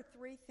what are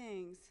 3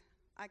 things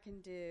I can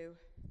do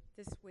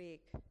this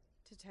week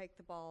to take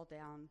the ball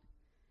down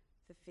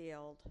the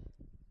field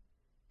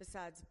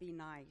besides be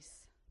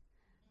nice?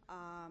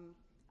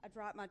 I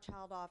dropped my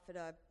child off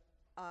at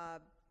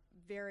a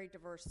very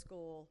diverse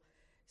school,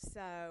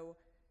 so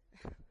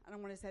I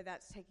don't want to say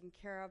that's taken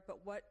care of,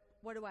 but what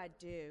do I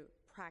do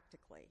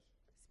practically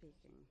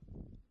speaking?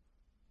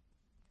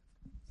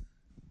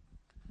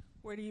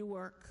 Where do you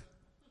work?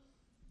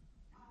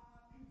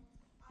 I'm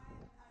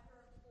an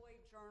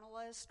underemployed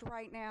journalist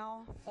right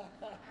now.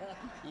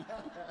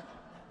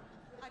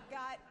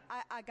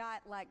 I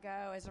got let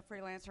go as a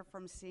freelancer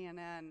from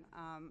CNN.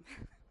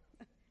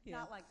 Yeah.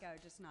 Not let go,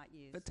 just not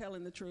used. But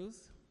telling the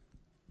truth?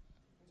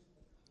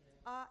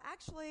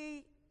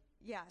 Actually,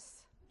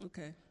 yes.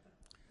 Okay.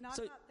 Not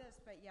So- about this,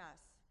 but yes.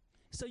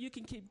 So you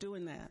can keep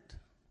doing that.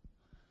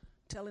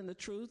 Telling the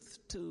truth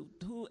to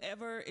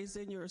whoever is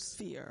in your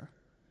sphere.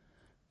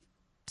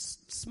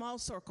 Small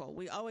circle.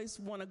 We always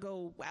want to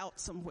go out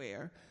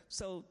somewhere.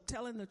 So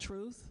telling the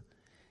truth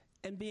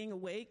and being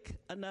awake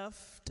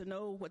enough to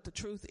know what the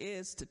truth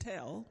is to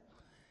tell.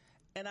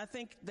 And I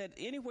think that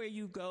anywhere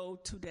you go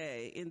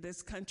today in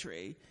this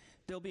country,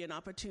 there'll be an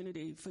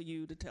opportunity for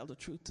you to tell the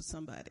truth to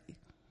somebody.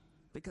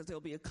 Because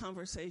there'll be a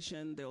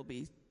conversation, there'll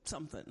be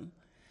something.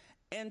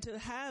 And to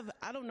have,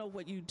 I don't know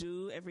what you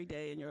do every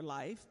day in your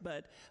life,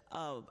 but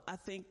I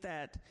think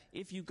that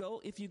if you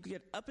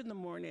get up in the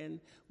morning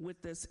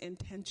with this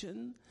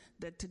intention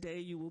that today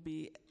you will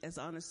be as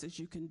honest as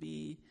you can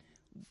be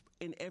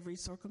in every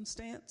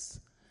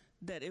circumstance,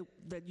 that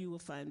you will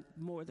find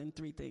more than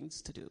 3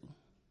 things to do.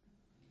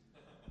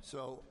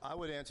 So I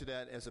would answer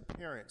that as a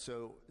parent.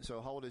 So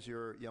how old is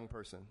your young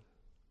person?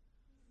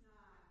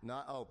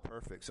 9. Oh,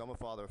 perfect. So I'm a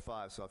father of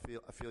 5, so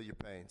I feel your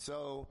pain.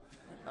 So,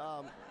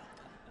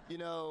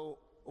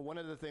 one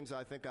of the things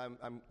I think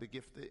I'm the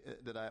gift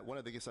one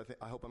of the gifts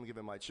I hope I'm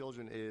giving my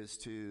children is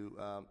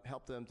to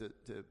help them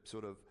to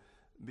sort of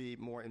be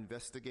more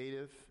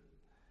investigative.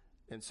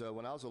 And so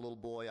when I was a little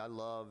boy,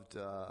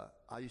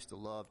 I used to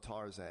love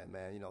Tarzan,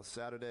 man.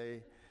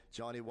 Saturday,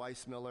 Johnny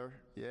Weissmuller,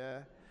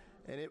 yeah.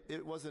 And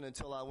it wasn't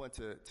until I went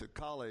to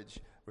college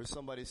where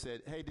somebody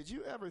said, hey, did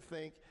you ever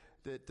think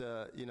that,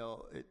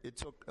 it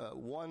took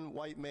one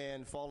white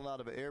man falling out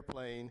of an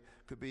airplane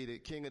could be the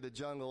king of the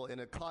jungle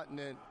in a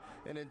continent,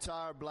 an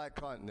entire black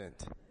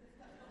continent?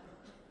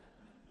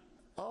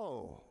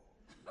 Oh.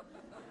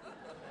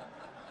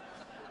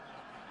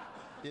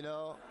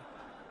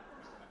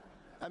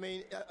 I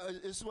mean,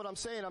 this is what I'm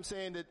saying. I'm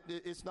saying that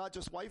it's not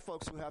just white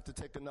folks who have to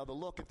take another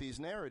look at these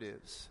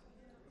narratives.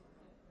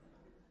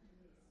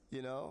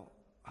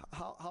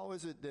 How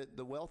is it that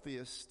the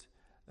wealthiest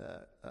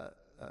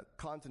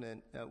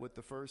continent with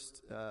the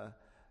first,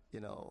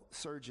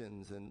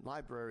 surgeons and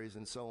libraries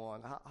and so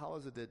on, how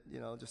is it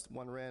that, just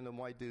one random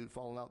white dude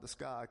falling out the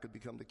sky could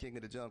become the king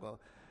of the jungle,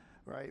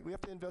 right? We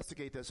have to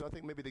investigate that. So I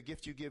think maybe the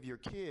gift you give your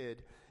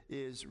kid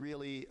is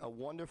really a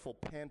wonderful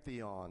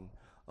pantheon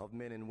of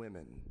men and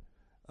women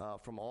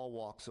from all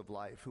walks of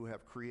life who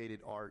have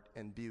created art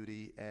and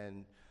beauty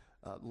and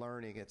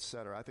learning,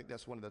 etc. I think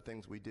that's one of the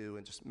things we do,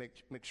 and just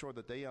make sure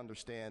that they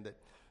understand that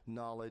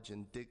knowledge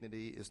and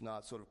dignity is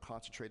not sort of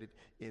concentrated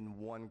in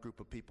one group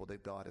of people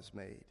that God has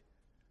made.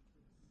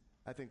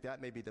 I think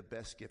that may be the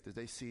best gift, is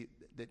they see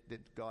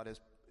that God has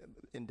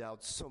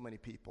endowed so many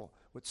people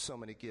with so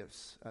many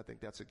gifts. I think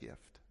that's a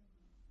gift.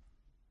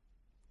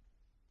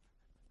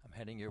 I'm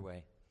heading your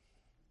way.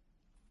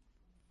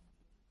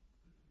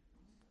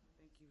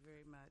 Thank you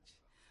very much.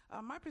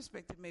 My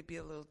perspective may be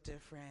a little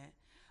different.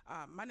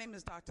 My name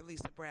is Dr.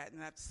 Lisa Bratton.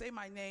 I have to say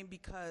my name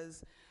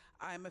because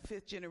I'm a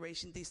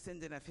 5th-generation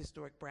descendant of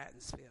historic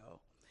Brattonsville.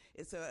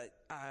 It's a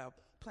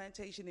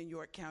plantation in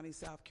York County,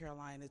 South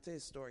Carolina. It's a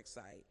historic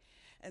site.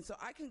 And so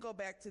I can go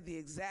back to the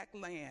exact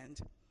land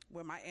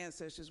where my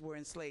ancestors were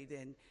enslaved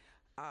in.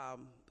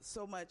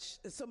 So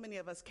many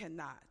of us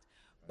cannot.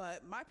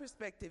 But my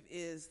perspective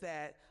is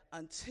that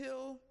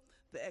until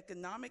the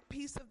economic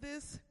piece of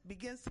this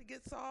begins to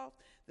get solved,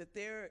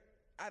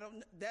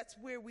 that's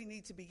where we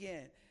need to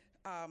begin.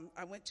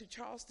 I went to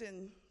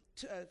Charleston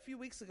a few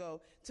weeks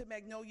ago to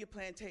Magnolia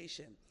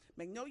Plantation.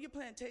 Magnolia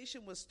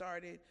Plantation was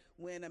started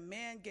when a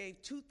man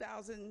gave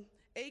 2,000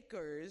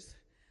 acres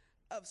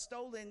of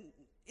stolen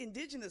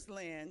indigenous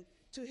land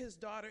to his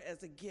daughter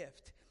as a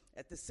gift.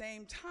 At the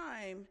same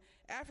time,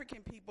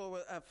 African people,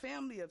 a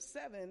family of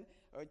 7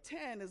 or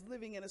 10 is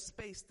living in a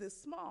space this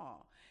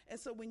small. And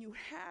so when you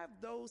have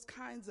those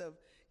kinds of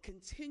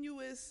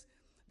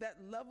that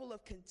level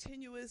of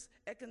continuous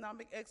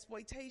economic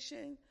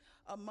exploitation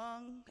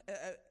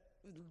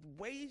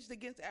waged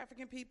against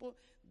African people,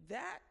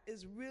 that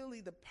is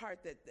really the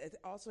part that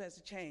also has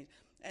to change.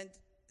 And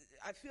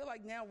I feel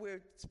like now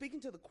we're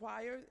speaking to the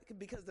choir,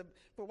 because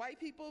for white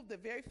people, the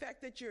very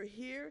fact that you're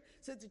here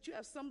says that you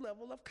have some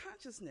level of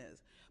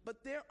consciousness.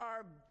 But there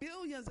are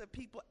billions of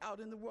people out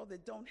in the world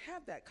that don't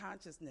have that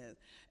consciousness.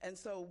 And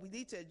so we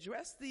need to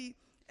address the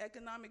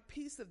economic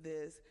piece of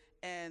this,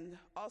 and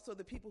also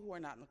the people who are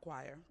not in the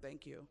choir.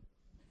 Thank you.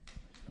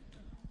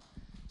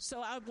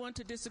 So I want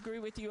to disagree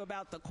with you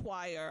about the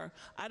choir.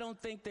 I don't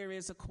think there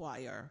is a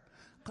choir,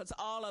 because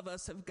all of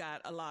us have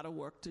got a lot of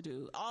work to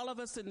do. All of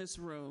us in this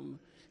room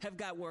have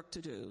got work to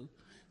do.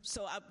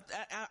 So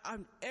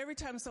every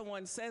time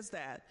someone says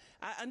that,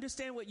 I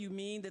understand what you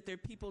mean, that there are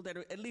people that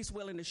are at least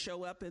willing to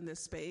show up in this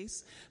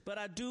space, but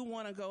I do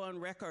want to go on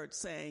record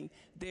saying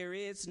there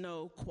is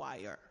no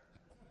choir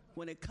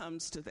when it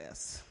comes to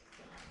this.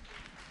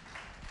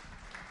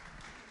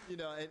 You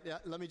know, and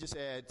let me just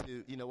add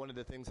to, you know, one of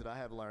the things that I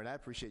have learned, I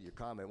appreciate your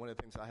comment, one of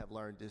the things I have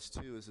learned is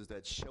too, is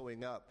that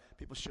showing up,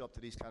 people show up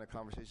to these kind of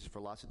conversations for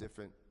lots of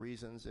different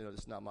reasons. You know, this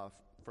is not my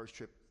first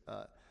trip,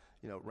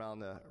 you know, around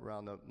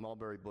the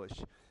mulberry bush.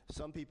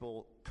 Some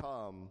people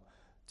come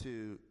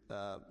to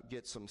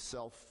get some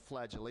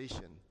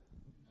self-flagellation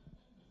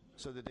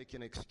so that they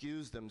can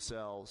excuse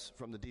themselves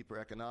from the deeper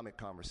economic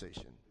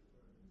conversation,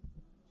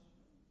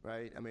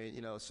 right? I mean,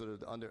 you know, sort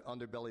of the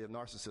underbelly of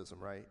narcissism,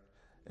 right?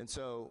 And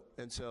so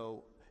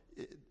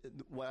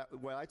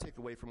what I take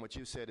away from what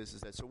you said is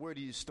that, so where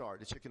do you start,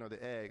 the chicken or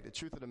the egg? The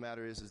truth of the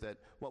matter is that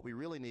what we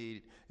really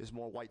need is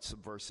more white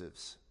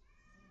subversives.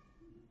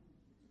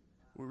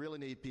 We really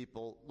need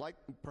people,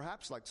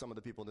 perhaps like some of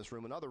the people in this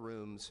room and other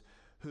rooms,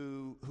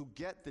 who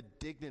get the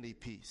dignity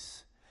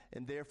piece,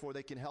 and therefore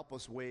they can help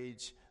us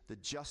wage the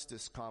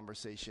justice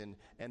conversation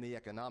and the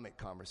economic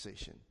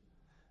conversation.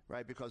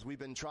 Right, because we've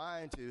been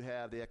trying to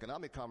have the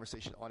economic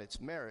conversation on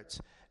its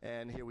merits,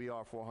 and here we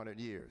are 400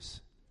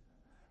 years,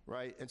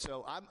 right? And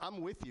so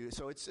I'm with you.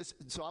 So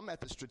so I'm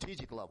at the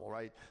strategic level,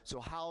 right? So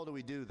how do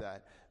we do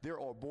that? There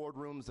are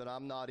boardrooms that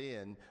I'm not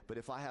in, but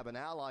if I have an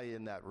ally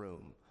in that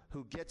room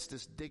who gets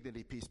this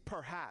dignity piece,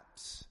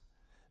 perhaps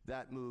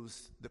that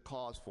moves the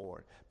cause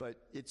forward. But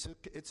it's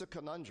a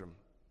conundrum.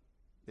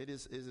 It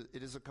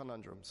is a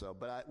conundrum. So,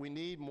 but we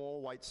need more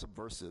white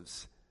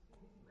subversives.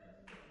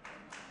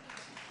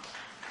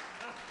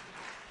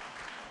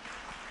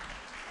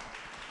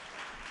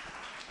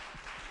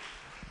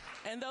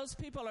 And those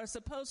people are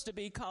supposed to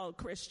be called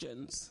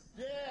Christians.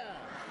 Yeah.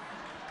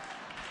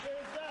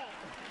 There's that.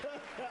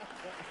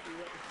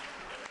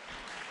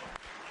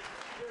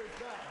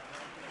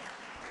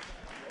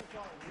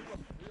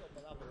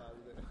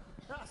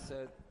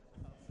 So,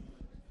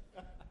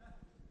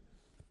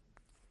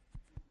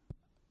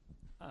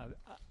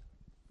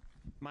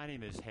 my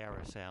name is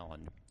Harris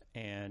Allen,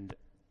 and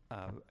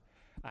I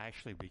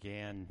actually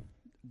began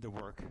the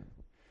work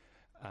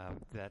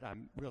that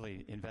I'm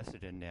really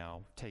invested in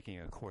now, taking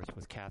a course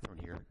with Catherine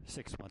here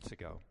 6 months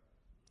ago.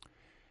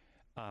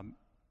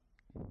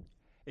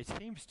 It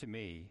seems to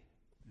me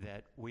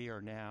that we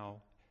are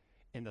now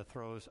in the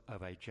throes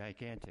of a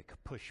gigantic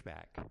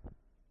pushback.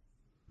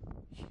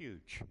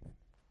 Huge.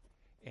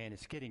 And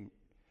it's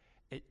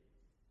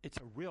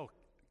a real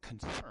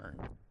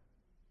concern.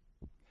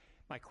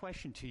 My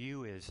question to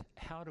you is,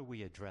 how do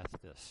we address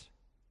this?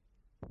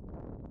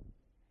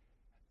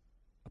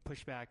 A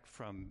pushback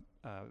from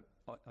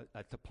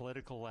at the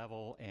political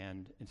level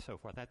and so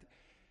forth.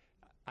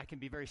 I can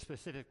be very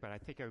specific, but I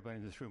think everybody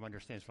in this room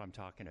understands what I'm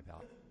talking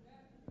about.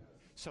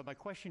 So my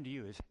question to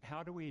you is,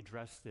 how do we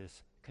address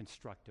this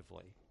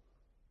constructively?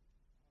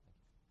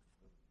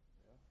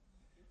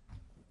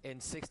 in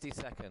 60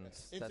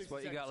 seconds. That's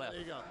what you got left.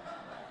 There you go.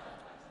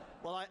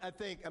 Well, I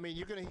think,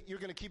 you're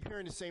gonna keep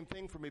hearing the same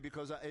thing from me,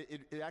 because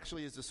it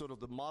actually is the sort of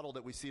the model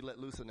that we see let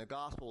loose in the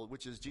gospel,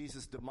 which is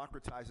Jesus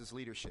democratizes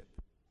leadership.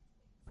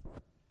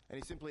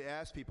 And he simply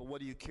asks people,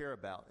 what do you care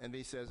about? And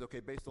he says, okay,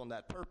 based on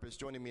that purpose,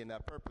 joining me in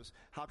that purpose,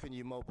 how can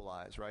you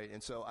mobilize, right?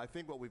 And so I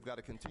think what we've got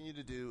to continue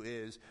to do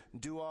is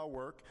do our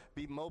work,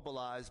 be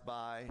mobilized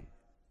by,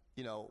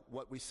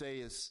 what we say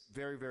is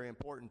very, very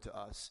important to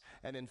us,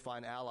 and then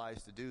find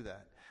allies to do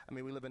that.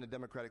 We live in a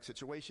democratic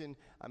situation.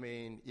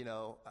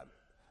 The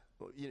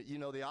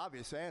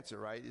obvious answer,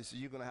 right, is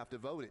you're going to have to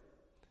vote it.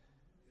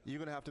 You're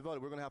going to have to vote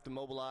it. We're going to have to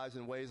mobilize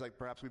in ways like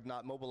perhaps we've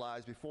not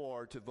mobilized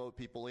before to vote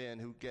people in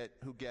who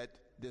get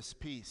this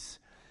piece.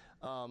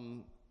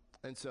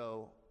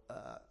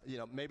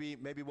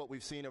 Maybe what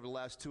we've seen over the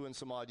last 2 and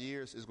some odd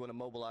years is going to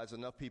mobilize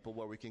enough people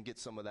where we can get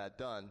some of that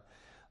done.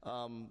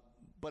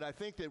 But I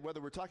think that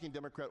whether we're talking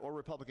Democrat or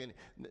Republican,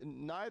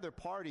 neither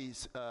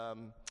parties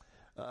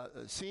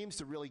seems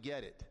to really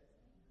get it.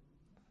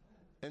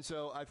 And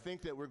so I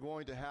think that we're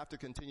going to have to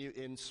continue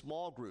in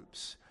small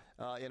groups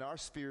in our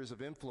spheres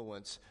of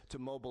influence to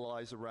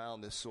mobilize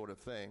around this sort of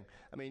thing.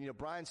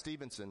 Brian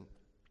Stevenson,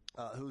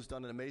 who's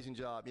done an amazing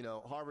job,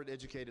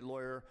 Harvard-educated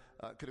lawyer,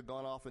 could have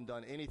gone off and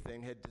done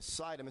anything, had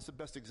decided, it's the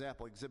best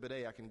example, Exhibit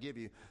A I can give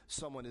you,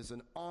 someone is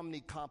an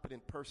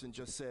omnicompetent person,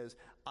 just says,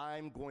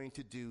 I'm going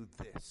to do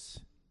this.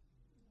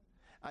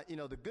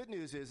 The good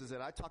news is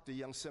that I talk to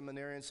young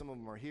seminarians, some of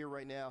them are here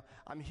right now.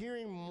 I'm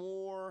hearing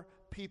more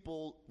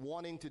people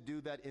wanting to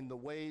do that in the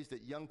ways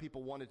that young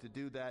people wanted to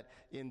do that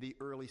in the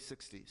early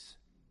 60s,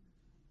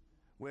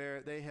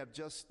 where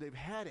they've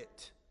had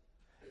it,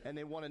 and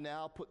they want to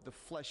now put the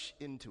flesh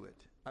into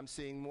it. I'm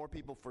seeing more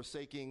people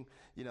forsaking,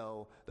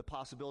 the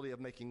possibility of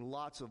making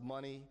lots of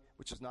money,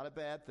 which is not a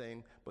bad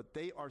thing, but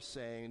they are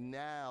saying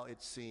now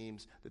it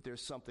seems that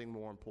there's something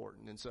more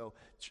important. And so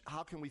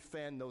how can we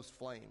fan those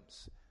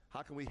flames?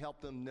 How can we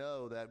help them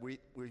know that we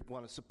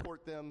want to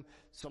support them?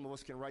 Some of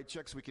us can write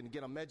checks. We can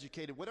get them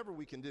educated. Whatever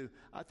we can do,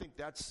 I think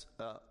that's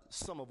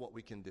some of what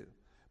we can do.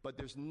 But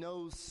there's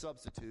no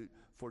substitute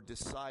for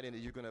deciding that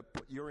you're going to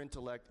put your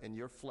intellect and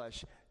your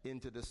flesh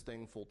into this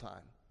thing full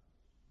time.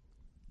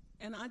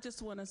 And I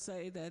just want to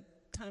say that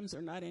times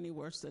are not any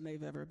worse than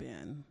they've ever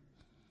been.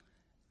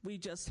 We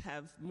just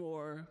have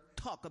more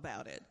talk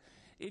about it.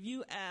 If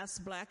you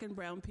ask black and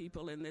brown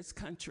people in this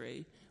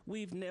country,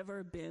 we've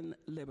never been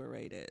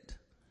liberated.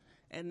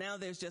 And now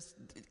there's just,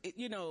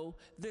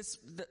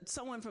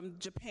 someone from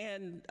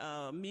Japan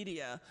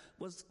media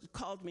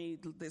called me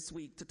this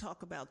week to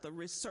talk about the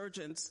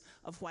resurgence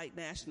of white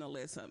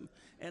nationalism.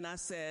 And I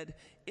said,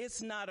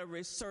 it's not a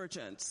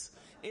resurgence.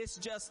 It's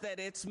just that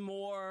it's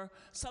more,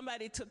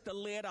 somebody took the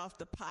lid off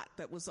the pot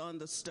that was on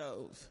the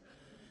stove.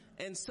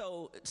 And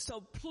so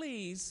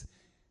please,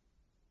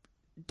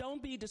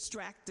 don't be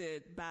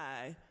distracted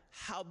by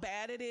how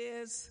bad it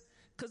is,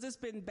 because it's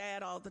been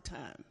bad all the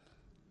time.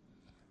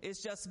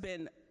 It's just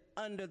been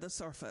under the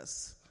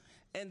surface.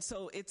 And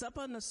so it's up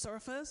on the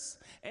surface.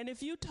 And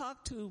if you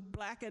talk to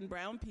black and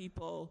brown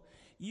people,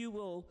 you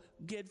will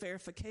get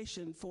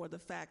verification for the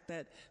fact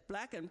that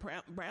black and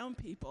brown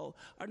people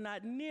are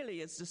not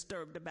nearly as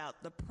disturbed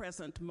about the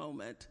present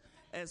moment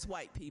as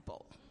white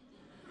people.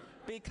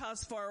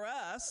 Because for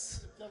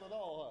us,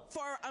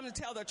 I'm going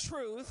to tell the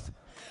truth,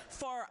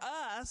 for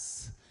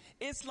us,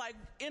 it's like,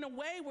 in a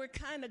way, we're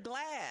kind of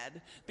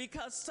glad,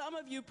 because some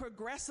of you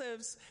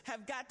progressives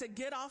have got to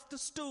get off the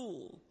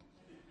stool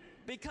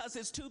because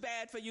it's too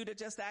bad for you to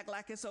just act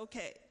like it's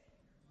okay.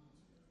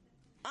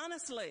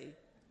 Honestly.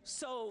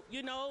 So,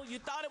 you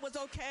thought it was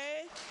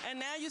okay, and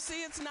now you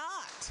see it's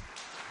not.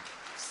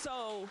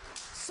 So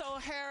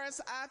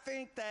Harris, I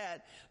think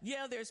that,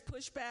 there's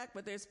pushback,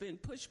 but there's been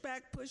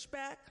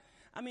pushback.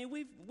 I mean,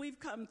 we've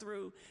come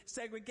through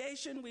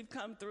segregation, we've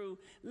come through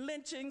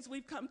lynchings,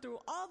 we've come through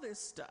all this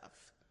stuff.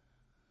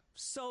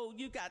 So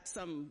you got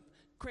some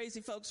crazy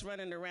folks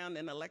running around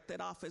in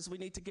elected office. We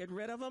need to get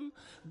rid of them.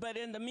 But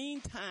in the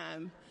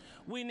meantime,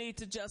 we need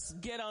to just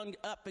get on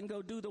up and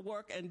go do the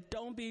work, and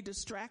don't be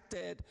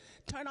distracted.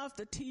 Turn off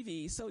the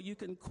TV so you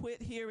can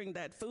quit hearing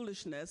that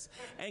foolishness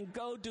and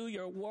go do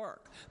your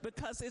work,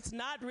 because it's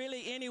not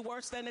really any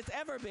worse than it's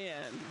ever been.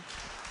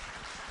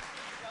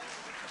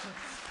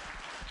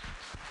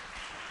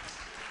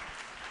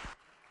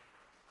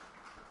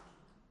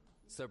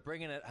 So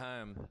bringing it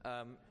home,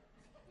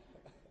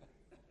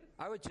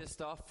 I would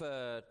just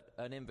offer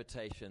an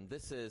invitation.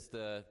 This is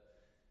the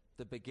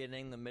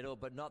beginning, the middle,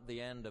 but not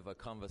the end of a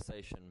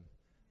conversation.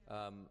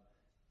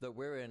 That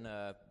we're in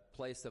a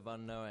place of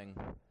unknowing,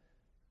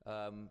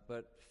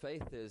 but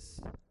faith is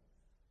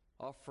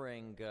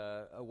offering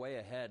a way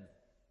ahead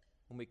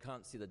when we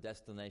can't see the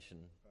destination.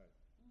 Right.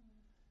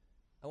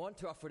 I want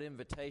to offer an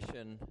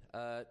invitation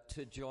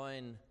to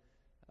join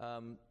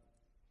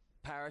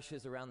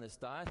parishes around this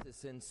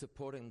diocese in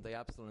supporting the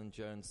Absalom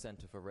Jones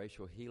Center for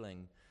Racial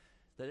Healing.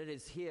 That it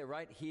is here,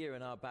 right here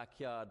in our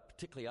backyard,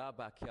 particularly our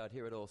backyard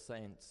here at All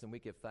Saints, and we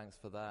give thanks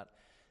for that.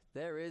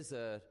 There is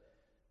a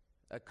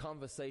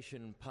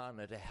conversation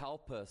partner to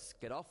help us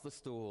get off the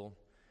stool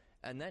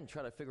and then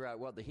try to figure out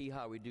what the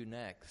hee-haw we do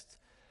next.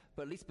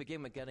 But at least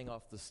begin with getting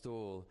off the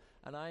stool.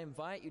 And I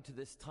invite you to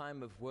this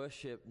time of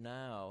worship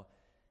now,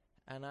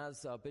 and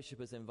as our bishop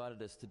has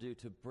invited us to do,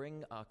 to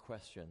bring our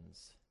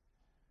questions.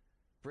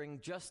 Bring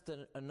just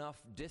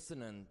enough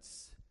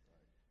dissonance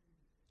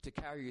to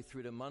carry you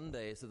through to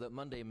Monday, so that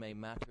Monday may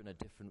matter in a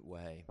different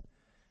way.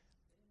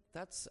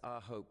 That's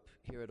our hope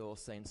here at All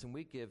Saints, and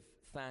we give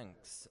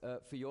thanks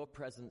for your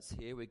presence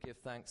here. We give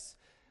thanks.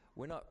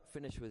 We're not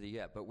finished with you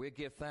yet, but we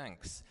give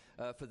thanks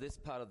for this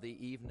part of the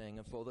evening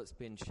and for all that's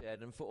been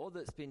shared and for all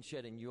that's been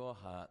shared in your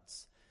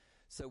hearts.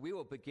 So we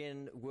will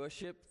begin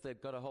worship.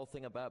 They've got a whole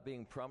thing about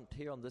being prompt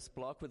here on this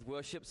block with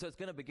worship. So it's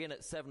going to begin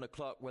at 7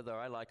 o'clock, whether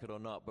I like it or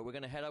not. But we're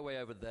going to head our way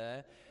over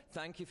there.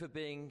 Thank you for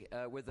being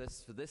with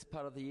us for this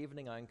part of the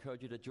evening. I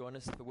encourage you to join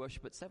us for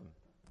worship at 7.